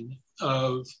interpretation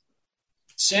of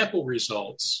sample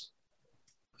results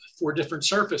for different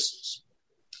surfaces.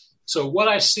 So what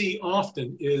I see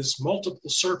often is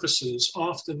multiple surfaces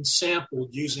often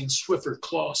sampled using Swiffer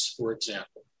cloths, for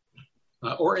example,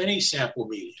 or any sample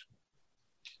medium.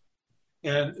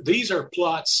 And these are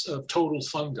plots of total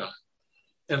fungi.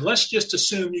 And let's just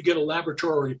assume you get a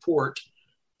laboratory report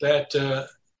that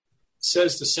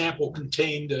says the sample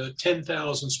contained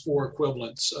 10,000 spore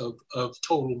equivalents of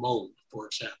total mold, for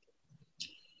example.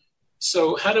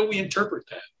 So how do we interpret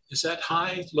that? Is that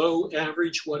high, low,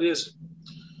 average? What is it?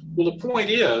 Well, the point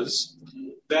is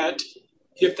that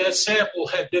if that sample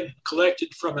had been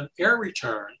collected from an air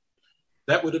return,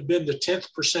 that would have been the 10th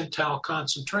percentile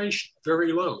concentration,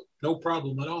 very low, no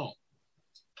problem at all.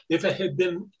 If it had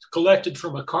been collected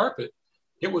from a carpet,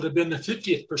 it would have been the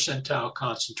 50th percentile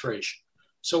concentration.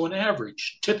 So an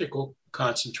average, typical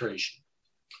concentration.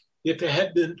 If it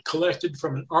had been collected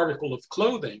from an article of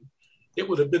clothing, it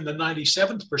would have been the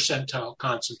 97th percentile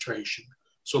concentration.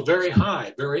 So very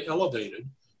high, very elevated,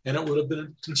 and it would have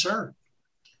been a concern.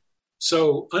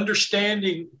 So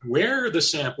understanding where the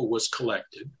sample was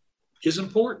collected is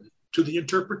important to the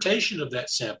interpretation of that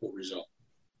sample result.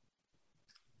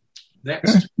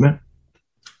 Next.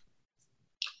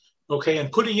 Okay,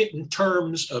 and putting it in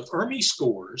terms of ERMI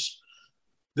scores,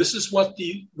 this is what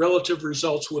the relative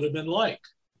results would have been like,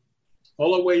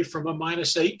 all the way from a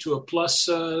 -8 to a plus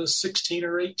 16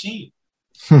 or 18,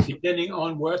 depending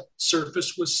on what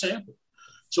surface was sampled.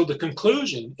 So the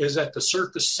conclusion is that the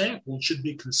surface sampled should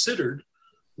be considered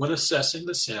when assessing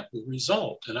the sample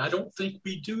result. And I don't think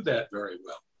we do that very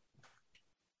well.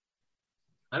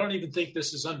 I don't even think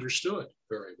this is understood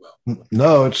very well.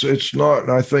 No, it's not.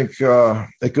 And I think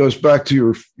it goes back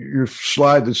to your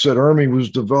slide that said ERMI was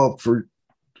developed for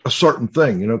a certain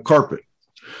thing, carpet.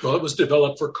 Well, it was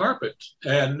developed for carpet.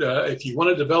 And if you want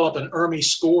to develop an ERMI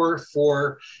score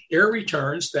for air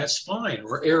returns, that's fine.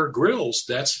 Or air grills,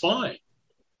 that's fine.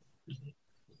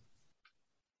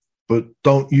 But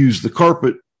don't use the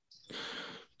carpet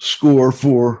score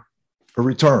for a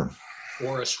return.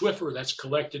 Or a Swiffer that's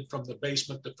collected from the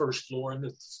basement, the first floor, and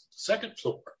the second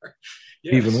floor.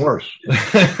 Yes. Even worse.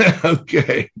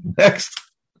 Okay, next.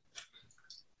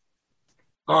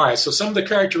 All right, so some of the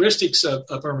characteristics of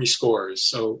ERMI scores.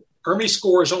 So ERMI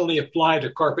scores only apply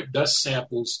to carpet dust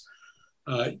samples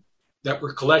that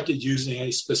were collected using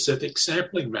a specific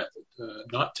sampling method,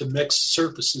 not to mixed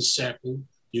surfaces sampled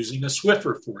using a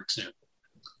Swiffer, for example.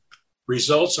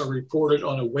 Results are reported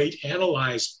on a weight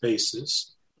analyzed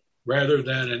basis rather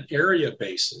than an area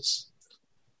basis.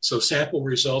 So sample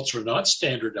results are not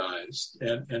standardized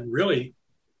and really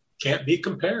can't be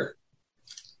compared.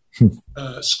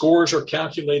 Scores are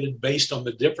calculated based on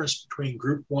the difference between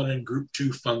group 1 and group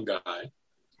 2 fungi.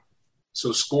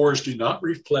 So scores do not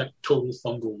reflect total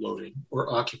fungal loading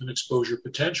or occupant exposure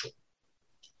potential.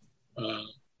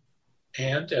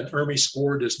 And an ERMI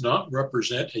score does not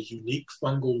represent a unique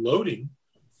fungal loading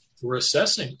for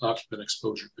assessing occupant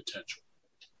exposure potential.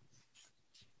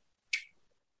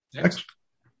 Next.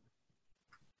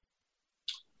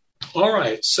 All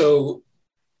right, so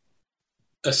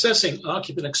assessing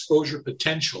occupant exposure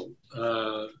potential,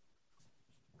 I'm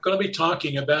going to be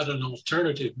talking about an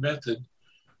alternative method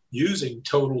using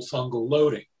total fungal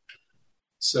loading.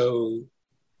 So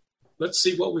let's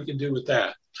see what we can do with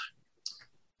that.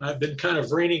 I've been kind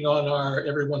of raining on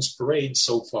everyone's parade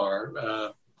so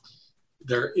far.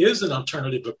 There is an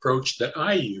alternative approach that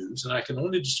I use, and I can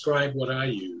only describe what I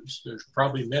use. There's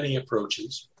probably many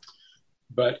approaches,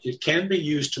 but it can be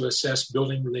used to assess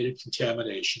building-related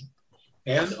contamination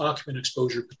and occupant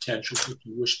exposure potential if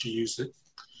you wish to use it.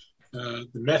 The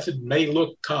method may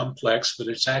look complex, but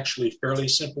it's actually fairly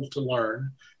simple to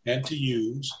learn and to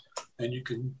use, and you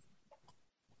can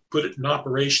put it in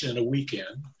operation in a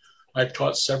weekend. I've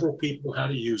taught several people how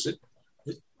to use it.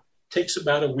 It takes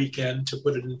about a weekend to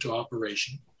put it into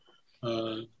operation.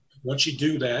 Once you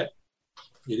do that,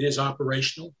 it is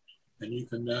operational, and you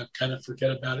can kind of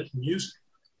forget about it and use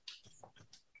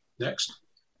it. Next.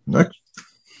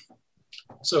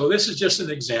 So this is just an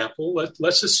example.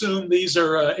 Let's assume these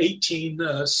are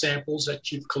 18 samples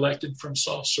that you've collected from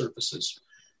soft surfaces.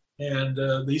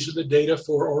 And these are the data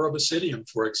for Orobasidium,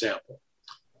 for example.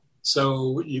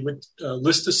 So you would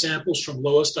list the samples from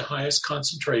lowest to highest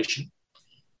concentration.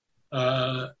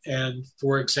 And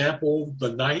for example,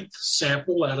 the 9th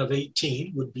sample out of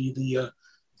 18 would be the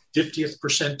 50th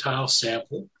percentile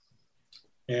sample.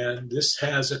 And this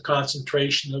has a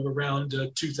concentration of around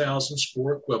 2,000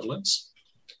 spore equivalents.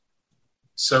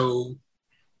 So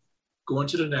going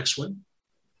to the next one.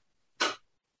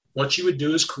 What you would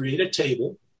do is create a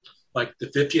table. Like the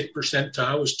 50th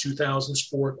percentile was 2,000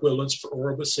 spore equivalents for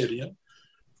Orobasidium.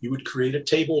 You would create a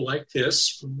table like this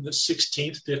from the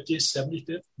 16th, 50th,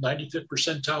 75th, 95th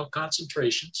percentile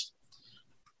concentrations.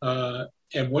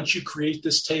 And once you create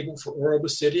this table for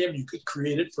Orobasidium, you could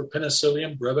create it for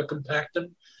Penicillium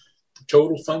brevicompactum, for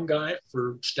total fungi,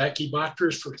 for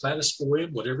Stachybotrys, for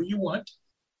Cladosporium, whatever you want.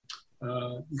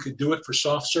 You could do it for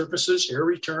soft surfaces, air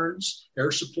returns,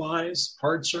 air supplies,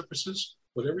 hard surfaces,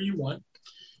 whatever you want.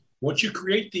 Once you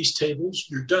create these tables,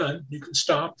 you're done. You can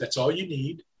stop. That's all you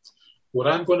need. What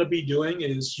I'm going to be doing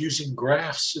is using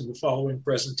graphs in the following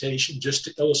presentation just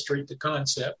to illustrate the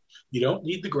concept. You don't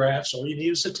need the graphs. All you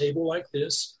need is a table like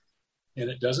this, and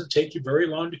it doesn't take you very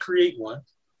long to create one.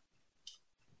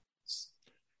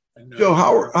 And, Joe,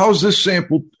 how is this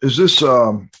sample? Is this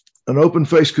an open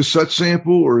face cassette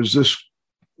sample, or is this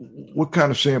what kind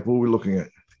of sample are we looking at?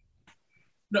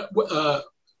 No,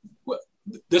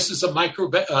 this is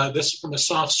a this is from a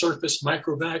soft surface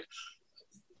microvac.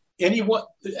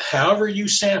 However you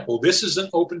sample, this is an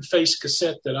open face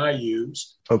cassette that I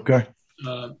use. Okay.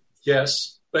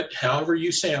 Yes, but however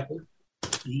you sample,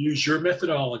 you use your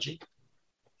methodology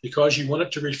because you want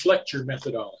it to reflect your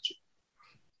methodology.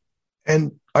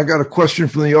 And I got a question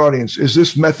from the audience. Is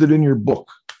this method in your book?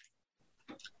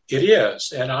 It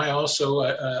is, and I also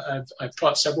I've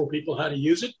taught several people how to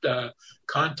use it.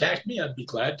 Contact me; I'd be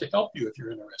glad to help you if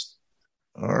you're interested.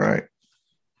 All right.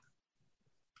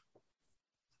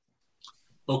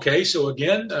 Okay, so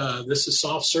again, this is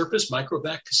soft surface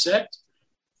microvac cassette.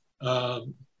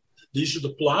 These are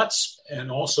the plots, and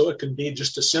also it can be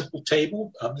just a simple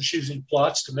table. I'm just using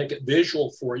plots to make it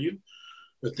visual for you.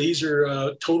 But these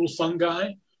are total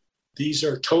fungi. These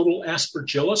are total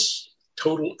aspergillus,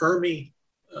 total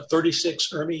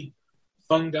 36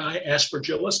 fungi,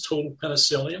 aspergillus, total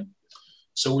penicillium.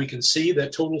 So we can see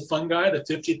that total fungi, the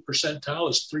 50th percentile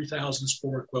is 3,000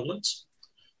 spore equivalents.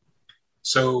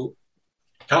 So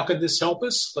how can this help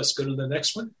us? Let's go to the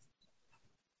next one.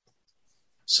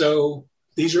 So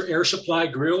these are air supply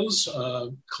grills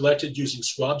collected using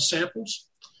swab samples.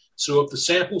 So if the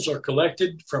samples are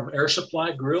collected from air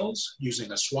supply grills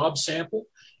using a swab sample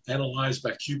analyzed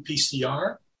by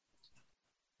qPCR,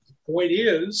 the point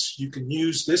is you can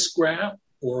use this graph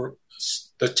or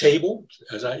the table,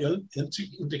 as I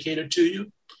indicated to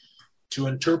you, to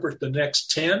interpret the next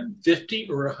 10, 50,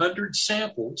 or 100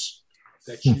 samples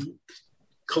that you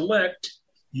collect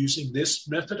using this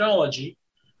methodology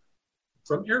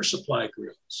from air supply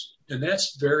grills. And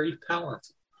that's very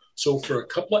powerful. So for a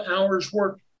couple of hours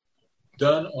work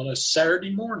done on a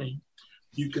Saturday morning,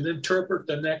 you can interpret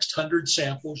the next 100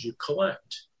 samples you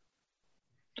collect.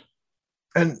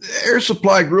 And air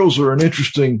supply grills are an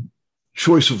interesting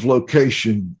choice of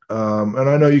location. And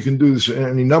I know you can do this in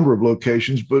any number of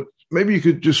locations, but maybe you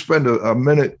could just spend a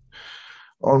minute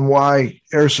on why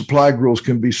air supply grills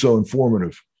can be so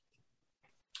informative.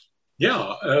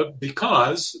 Yeah,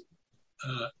 because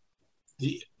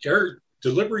the air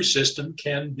delivery system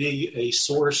can be a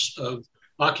source of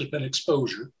occupant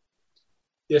exposure.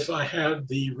 If I have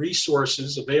the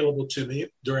resources available to me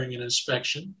during an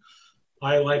inspection,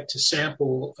 I like to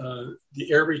sample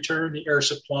the air return, the air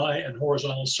supply, and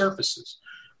horizontal surfaces.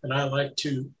 And I like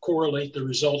to correlate the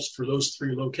results for those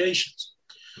three locations.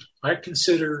 I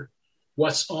consider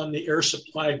what's on the air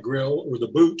supply grill or the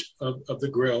boot of the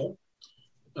grill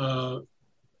a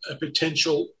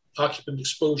potential occupant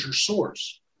exposure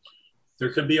source.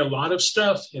 There can be a lot of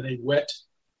stuff in a wet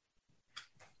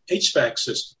HVAC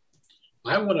system.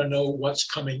 I want to know what's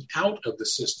coming out of the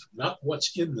system, not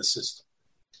what's in the system.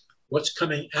 What's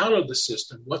coming out of the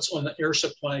system, what's on the air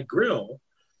supply grill,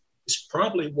 is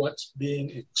probably what's being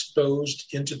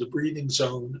exposed into the breathing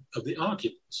zone of the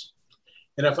occupants.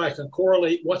 And if I can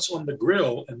correlate what's on the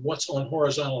grill and what's on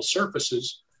horizontal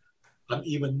surfaces, I'm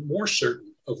even more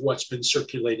certain of what's been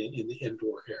circulating in the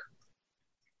indoor air.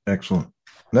 Excellent.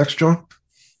 Next, John.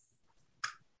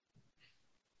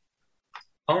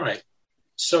 All right.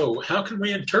 So how can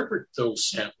we interpret those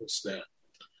samples then?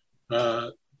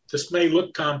 This may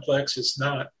look complex. It's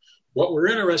not. What we're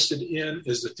interested in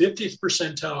is the 50th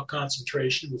percentile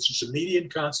concentration, which is the median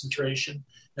concentration,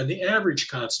 and the average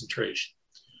concentration,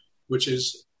 which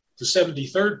is the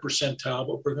 73rd percentile,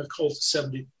 but we're going to call it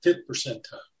the 75th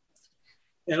percentile.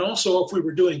 And also, if we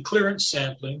were doing clearance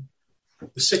sampling,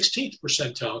 the 16th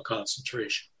percentile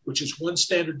concentration, which is one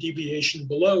standard deviation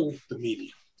below the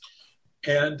median,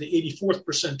 and the 84th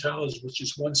percentile, which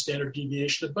is one standard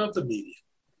deviation above the median.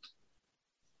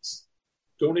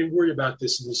 Don't even worry about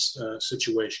this in this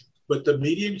situation. But the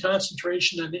median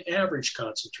concentration and the average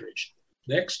concentration.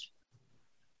 Next.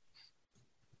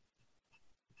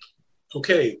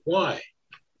 Okay, why?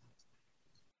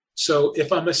 So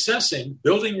if I'm assessing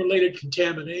building-related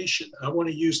contamination, I want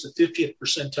to use the 50th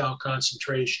percentile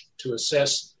concentration to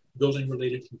assess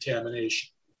building-related contamination.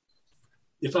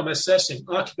 If I'm assessing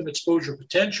occupant exposure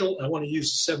potential, I want to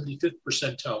use the 75th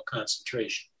percentile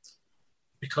concentration,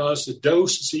 because the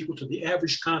dose is equal to the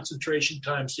average concentration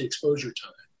times the exposure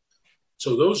time.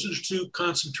 So those are the two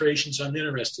concentrations I'm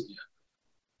interested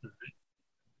in.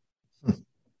 All right.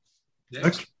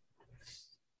 Next.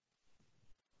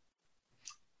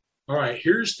 All right,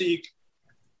 here's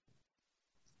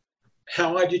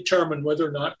how I determine whether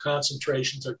or not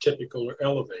concentrations are typical or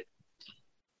elevated.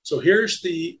 So here's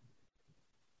the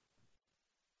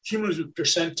cumulative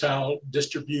percentile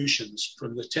distributions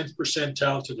from the 10th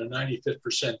percentile to the 95th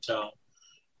percentile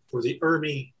for the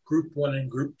ERMI group 1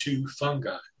 and group 2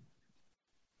 fungi.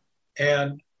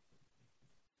 And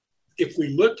if we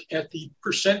look at the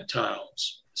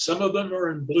percentiles, some of them are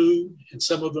in blue and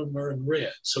some of them are in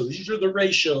red. So these are the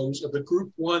ratios of the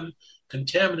group 1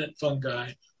 contaminant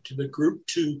fungi to the group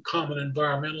 2 common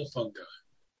environmental fungi.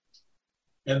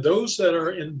 And those that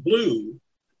are in blue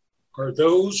are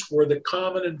those where the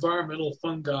common environmental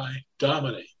fungi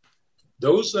dominate.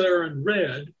 Those that are in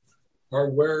red are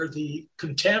where the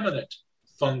contaminant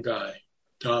fungi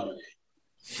dominate.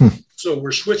 So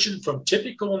we're switching from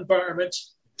typical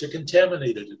environments to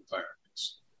contaminated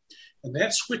environments. And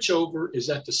that switchover is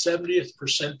at the 70th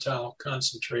percentile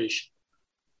concentration.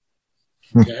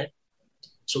 Okay?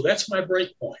 So that's my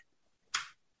break point.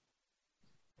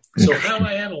 So how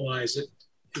I analyze it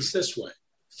is this way.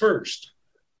 First,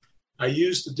 I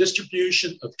use the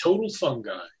distribution of total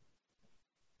fungi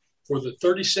for the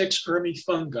 36 ERMI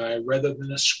fungi rather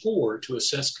than a score to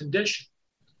assess condition.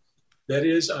 That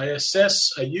is,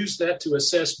 I use that to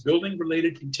assess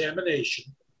building-related contamination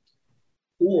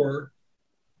or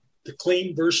the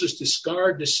clean versus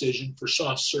discard decision for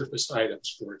soft surface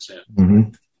items, for example. Mm-hmm.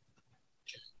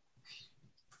 Okay.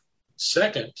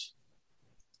 Second,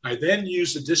 I then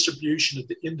use the distribution of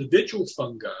the individual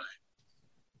fungi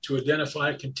to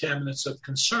identify contaminants of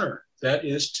concern. That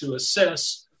is, to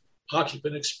assess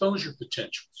occupant exposure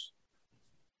potentials.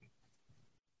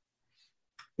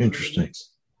 Interesting.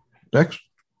 Next.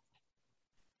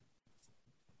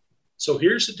 So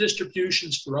here's the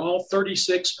distributions for all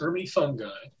 36 ERMI fungi,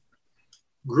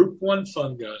 group 1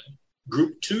 fungi,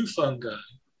 group 2 fungi,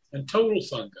 and total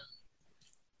fungi.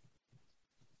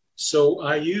 So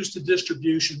I use the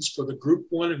distributions for the group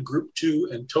 1 and group 2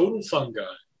 and total fungi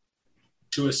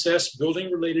to assess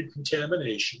building-related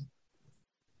contamination.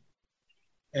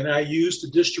 And I use the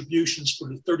distributions for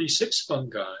the 36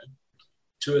 fungi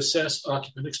to assess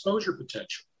occupant exposure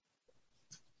potential.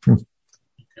 Okay.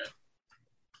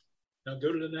 Now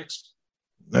go to the next.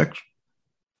 Next.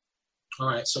 All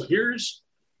right, so here's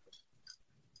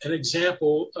an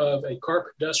example of a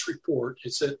carpet dust report.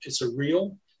 It's a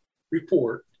real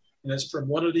report, and it's from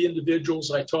one of the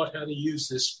individuals I taught how to use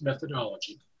this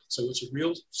methodology. So it's a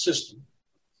real system.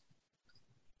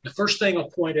 The first thing I'll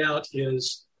point out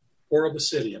is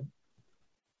Orobasidium.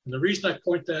 And the reason I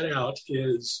point that out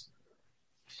is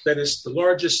that it's the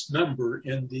largest number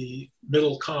in the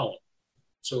middle column.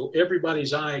 So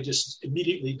everybody's eye just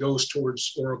immediately goes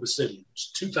towards Orobasidium.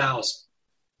 It's 2,000.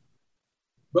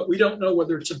 But we don't know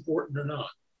whether it's important or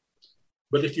not.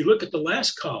 But if you look at the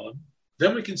last column,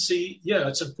 then we can see, yeah,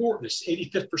 it's important. It's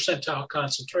 85th percentile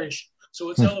concentration. So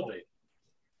it's elevated.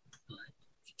 Right.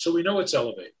 So we know it's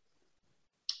elevated.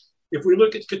 If we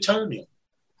look at Chaetomium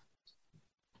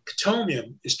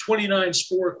is 29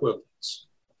 spore equivalents.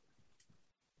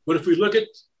 But if we look at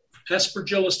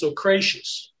Aspergillus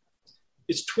ocratius,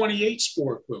 it's 28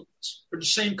 spore equivalents for the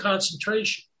same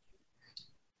concentration.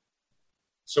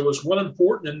 So is one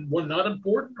important and one not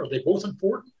important? Are they both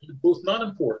important? Are they both not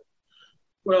important?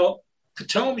 Well,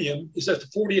 Chaetomium is at the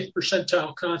 40th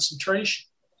percentile concentration.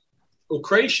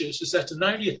 Ocratius is at the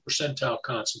 90th percentile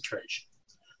concentration.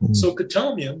 Mm-hmm. So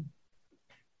Chaetomium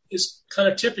is kind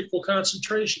of typical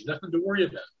concentration, nothing to worry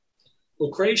about.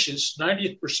 Ocratius,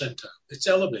 90th percentile, it's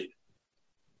elevated.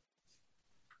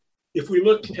 If we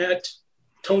look at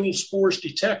total spores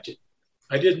detected,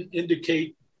 I didn't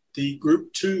indicate the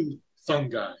group 2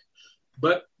 fungi,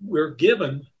 but we're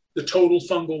given the total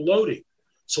fungal loading.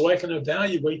 So I can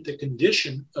evaluate the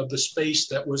condition of the space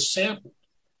that was sampled.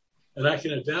 And I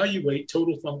can evaluate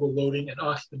total fungal loading and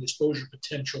occupant exposure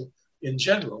potential in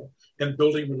general and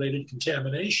building-related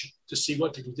contamination to see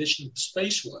what the condition of the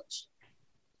space was.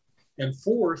 And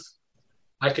fourth,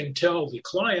 I can tell the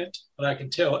client, and I can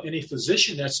tell any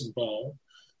physician that's involved,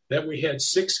 that we had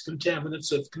 6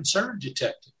 contaminants of concern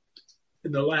detected.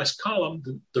 In the last column,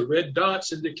 the red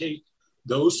dots indicate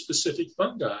those specific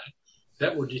fungi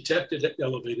that were detected at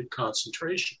elevated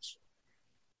concentrations.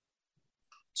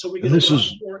 So we get a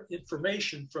lot more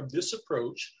information from this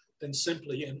approach than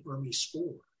simply an ERMI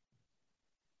score.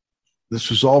 This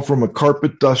is all from a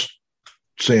carpet dust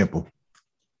sample.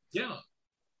 Yeah.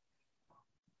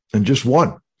 And just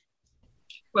one.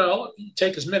 Well, you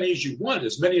take as many as you want,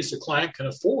 as many as the client can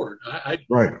afford.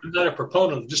 Right. I'm not a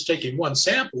proponent of just taking one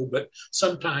sample, but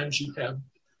sometimes you have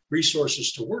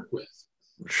resources to work with.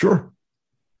 Sure.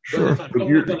 But if I'm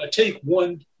only going to take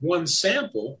one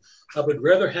sample, I would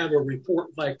rather have a report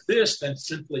like this than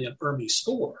simply an ERMI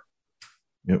score.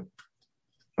 Yep.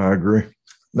 I agree.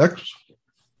 Next.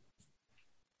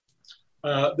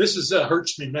 This is a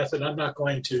HRTSME method. I'm not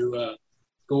going to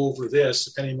go over this.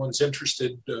 If anyone's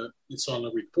interested, it's on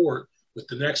the report. But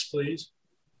the next, please.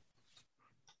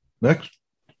 Next.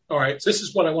 All right. So this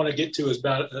is what I want to get to is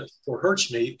about for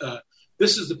HRTSME.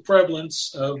 This is the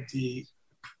prevalence of the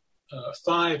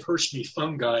 5 HRTSME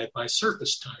fungi by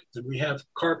surface type. And we have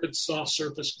carpet, soft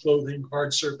surface, clothing,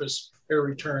 hard surface, air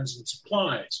returns, and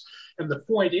supplies. And the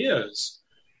point is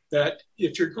that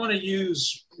if you're going to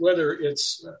use, whether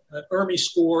it's an ERMI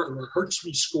score or a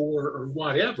HRTSME score or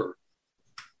whatever,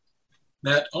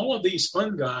 that all of these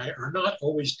fungi are not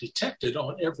always detected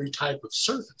on every type of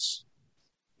surface.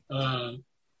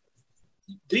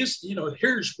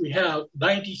 we have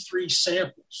 93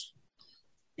 samples,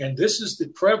 and this is the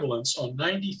prevalence on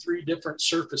 93 different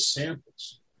surface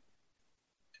samples,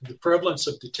 the prevalence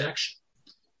of detection.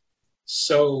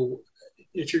 So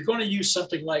if you're going to use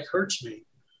something like HERTSME,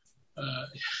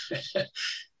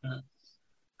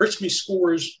 HERTSME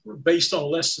scores were based on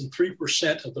less than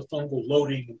 3% of the fungal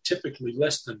loading and typically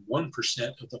less than 1%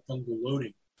 of the fungal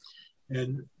loading.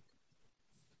 And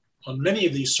on many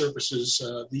of these surfaces,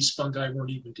 these fungi weren't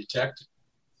even detected.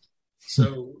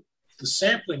 So the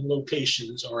sampling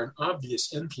locations are an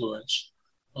obvious influence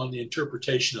on the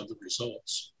interpretation of the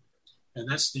results. And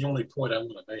that's the only point I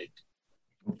want to make.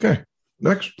 Okay,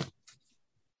 next.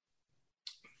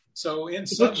 So in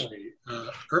summary,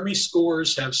 ERMI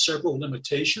scores have several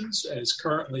limitations as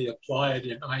currently applied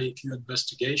in IAQ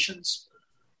investigations.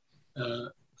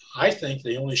 I think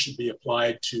they only should be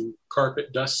applied to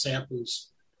carpet dust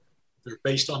samples. They're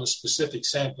based on a specific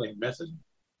sampling method,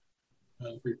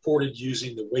 reported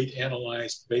using the weight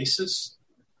analyzed basis,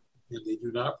 and they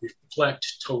do not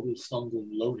reflect total fungal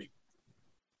loading.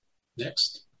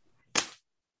 Next.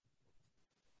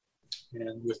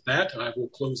 And with that, I will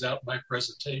close out my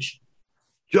presentation.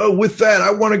 Joe, with that,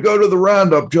 I want to go to the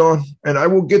roundup, John, and I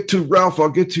will get to Ralph. I'll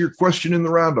get to your question in the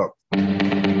roundup.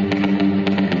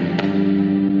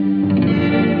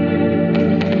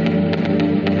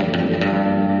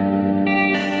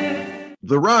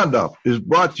 The roundup is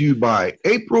brought to you by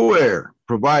Aprilaire,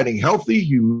 providing healthy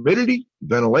humidity,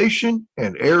 ventilation,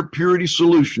 and air purity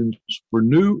solutions for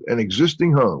new and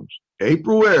existing homes.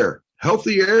 Aprilaire,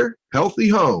 healthy air, healthy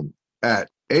home at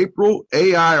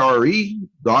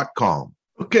aprilaire.com.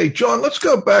 Okay, John, let's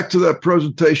go back to that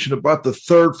presentation about the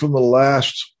third from the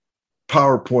last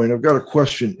PowerPoint. I've got a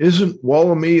question. Isn't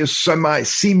Wallamia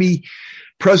semi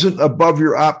present above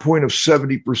your op point of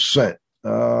 70%?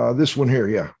 This one here,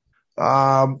 yeah.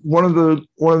 One of the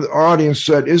audience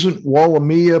said, "Isn't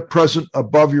Wallamia present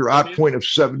above your op point of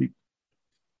 70?"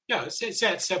 Yeah, it's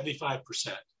at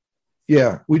 75%.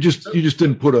 Yeah, you just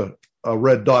didn't put a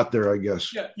red dot there, I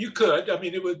guess. Yeah, you could. I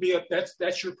mean, it would be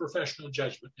that's your professional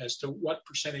judgment as to what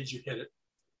percentage you hit it.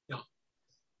 Yeah.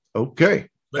 Okay.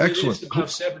 But excellent. It is above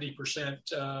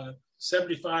 70%.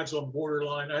 75 is on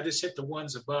borderline. I just hit the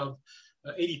ones above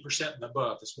 80% and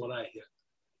above. That's what I hit.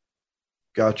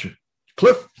 Gotcha.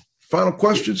 Cliff, final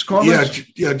questions, comments?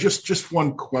 Yeah. Just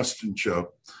one question,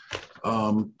 Joe.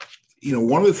 One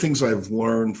of the things I've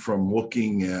learned from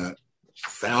looking at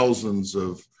thousands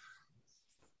of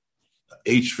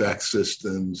HVAC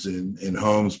systems in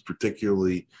homes,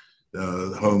 particularly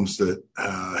homes that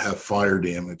have fire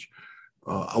damage,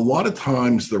 a lot of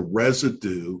times the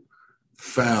residue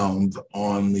found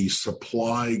on the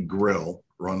supply grill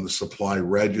or on the supply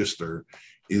register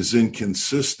is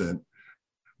inconsistent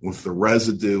with the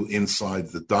residue inside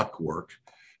the ductwork,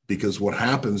 because what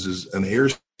happens is an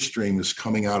airstream is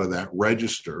coming out of that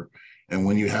register, and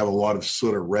when you have a lot of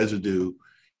sort of residue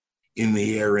in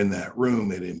the air in that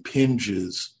room, it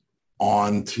impinges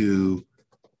onto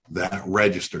that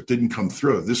register. It didn't come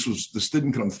through. This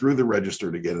didn't come through the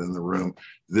register to get in the room.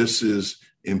 This is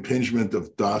impingement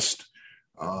of dust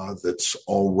that's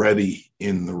already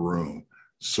in the room.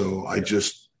 So I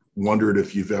just wondered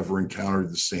if you've ever encountered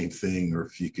the same thing, or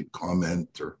if you could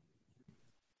comment. Or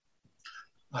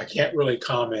I can't really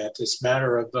comment. It's a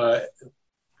matter of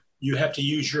you have to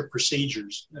use your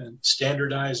procedures and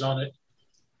standardize on it.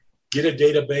 Get a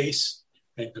database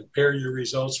and compare your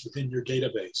results within your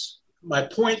database. My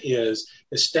point is,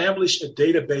 establish a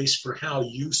database for how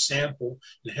you sample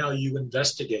and how you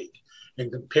investigate,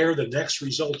 and compare the next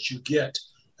results you get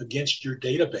against your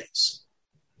database.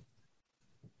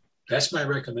 That's my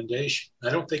recommendation. I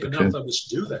don't think enough of us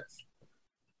do that.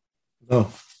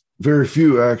 No, very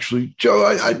few, actually. Joe,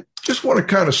 I just want to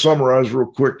kind of summarize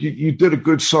real quick. You did a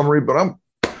good summary, but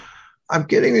I'm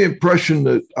getting the impression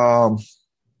that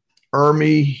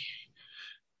ERMI,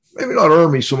 maybe not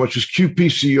ERMI so much as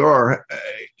qPCR,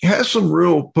 has some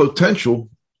real potential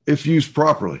if used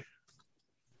properly.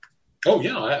 Oh,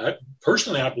 yeah. I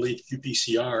personally believe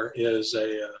qPCR is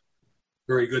a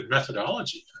very good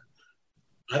methodology.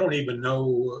 I don't even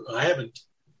know, I've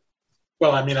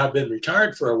been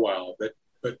retired for a while, but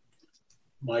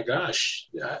my gosh,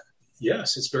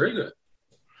 yes, it's very good.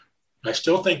 I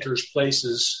still think there's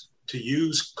places to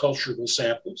use culturable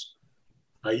samples.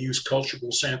 I use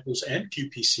culturable samples and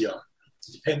qPCR,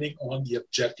 depending on the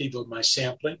objective of my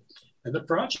sampling and the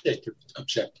project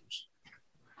objectives.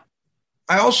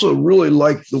 I also really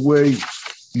like the way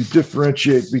you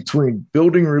differentiate between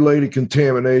building-related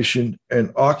contamination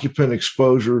and occupant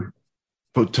exposure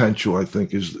potential, I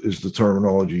think is the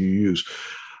terminology you use.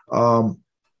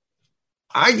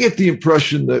 I get the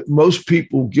impression that most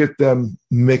people get them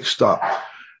mixed up.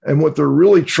 And what they're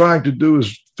really trying to do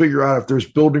is figure out if there's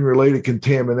building-related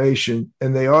contamination,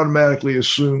 and they automatically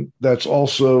assume that's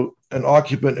also an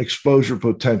occupant exposure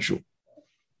potential.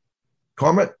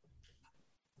 Comment?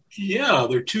 Yeah,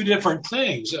 they're two different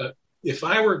things. If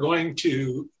I were going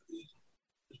to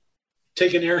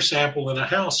take an air sample in a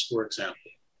house, for example,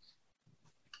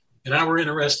 and I were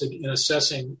interested in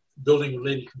assessing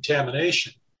building-related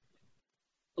contamination,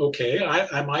 okay,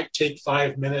 I might take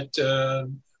 5-minute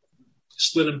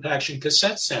slit impaction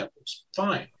cassette samples.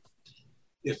 Fine.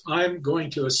 If I'm going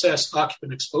to assess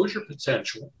occupant exposure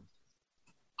potential,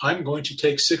 I'm going to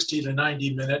take 60 to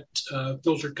 90-minute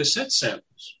filtered cassette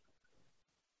samples.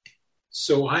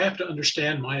 So I have to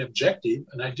understand my objective,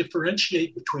 and I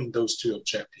differentiate between those two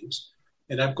objectives,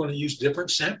 and I'm going to use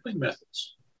different sampling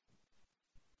methods.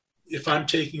 If I'm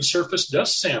taking surface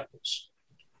dust samples,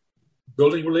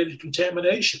 building-related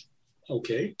contamination,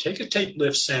 okay, take a tape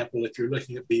lift sample if you're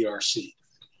looking at BRC.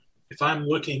 If I'm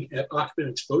looking at occupant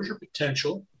exposure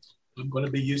potential, I'm going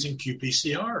to be using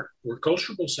qPCR or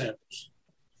culturable samples.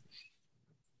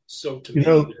 So to me,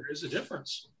 there is a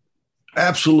difference.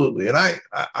 Absolutely. And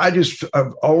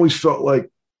I've always felt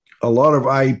like a lot of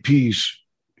IEPs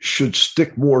should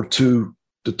stick more to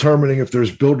determining if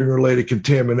there's building-related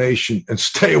contamination and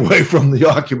stay away from the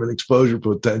occupant exposure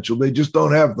potential. They just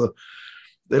don't have the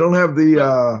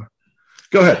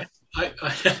go ahead. I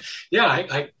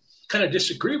kind of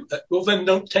disagree with that. Well, then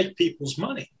don't take people's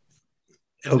money.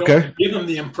 And don't give them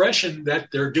the impression that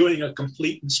they're doing a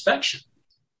complete inspection.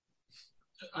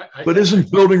 But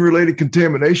isn't building-related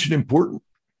contamination important?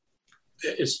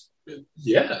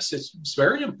 Yes, it's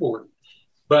very important.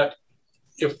 But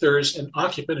if there's an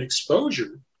occupant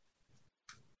exposure,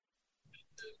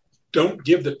 don't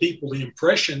give the people the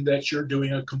impression that you're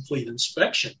doing a complete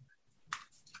inspection.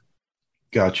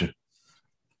 Gotcha.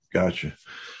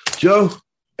 Joe,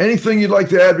 anything you'd like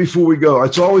to add before we go?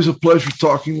 It's always a pleasure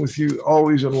talking with you,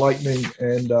 always enlightening,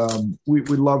 and we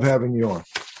love having you on.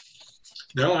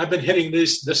 No, I've been hitting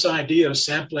this idea of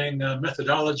sampling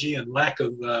methodology and lack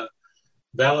of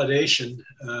validation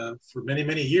for many,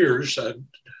 many years. I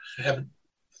haven't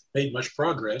made much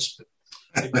progress, but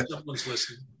maybe someone's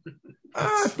listening.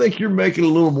 I think you're making a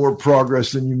little more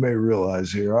progress than you may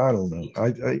realize here. I don't know.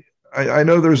 I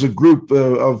know there's a group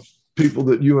of people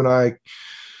that you and I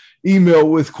email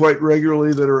with quite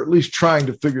regularly that are at least trying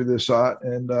to figure this out,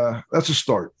 and that's a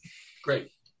start. Great.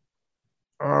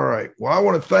 All right. Well, I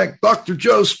want to thank Dr.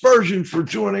 Joe Spurgeon for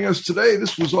joining us today.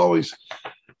 This was always,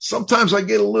 sometimes I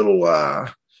get a little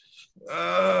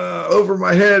over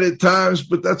my head at times,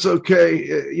 but that's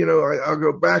okay. I'll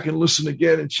go back and listen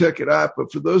again and check it out.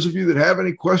 But for those of you that have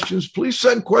any questions, please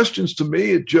send questions to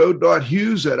me at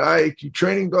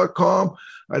joe.hughes@iaqtraining.com.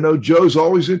 I know Joe's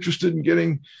always interested in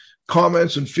getting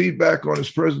comments and feedback on his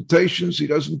presentations. He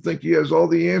doesn't think he has all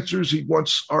the answers. He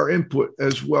wants our input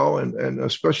as well, and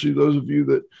especially those of you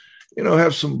that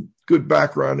have some good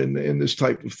background in this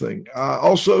type of thing.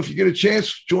 Also, if you get a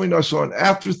chance, join us on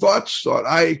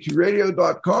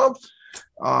afterthoughts.iaqradio.com,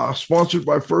 sponsored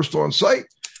by First On Site.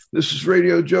 This is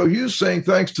Radio Joe Hughes saying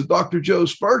thanks to Dr. Joe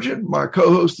Spurgeon, my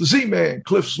co-host, the Z-Man,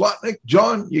 Cliff Zlotnick.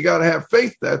 John, you got to have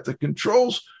faith at the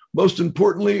controls. Most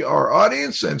importantly, our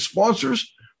audience and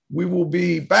sponsors. We will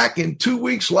be back in 2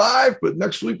 weeks live, but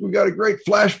next week we got a great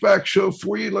flashback show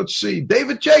for you. Let's see.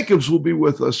 David Jacobs will be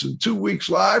with us in 2 weeks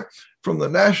live from the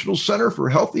National Center for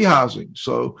Healthy Housing.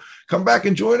 So come back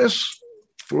and join us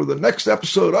for the next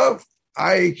episode of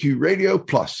IAQ Radio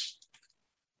Plus.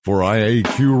 For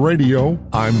IAQ Radio,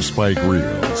 I'm Spike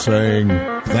Reel saying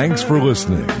thanks for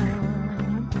listening.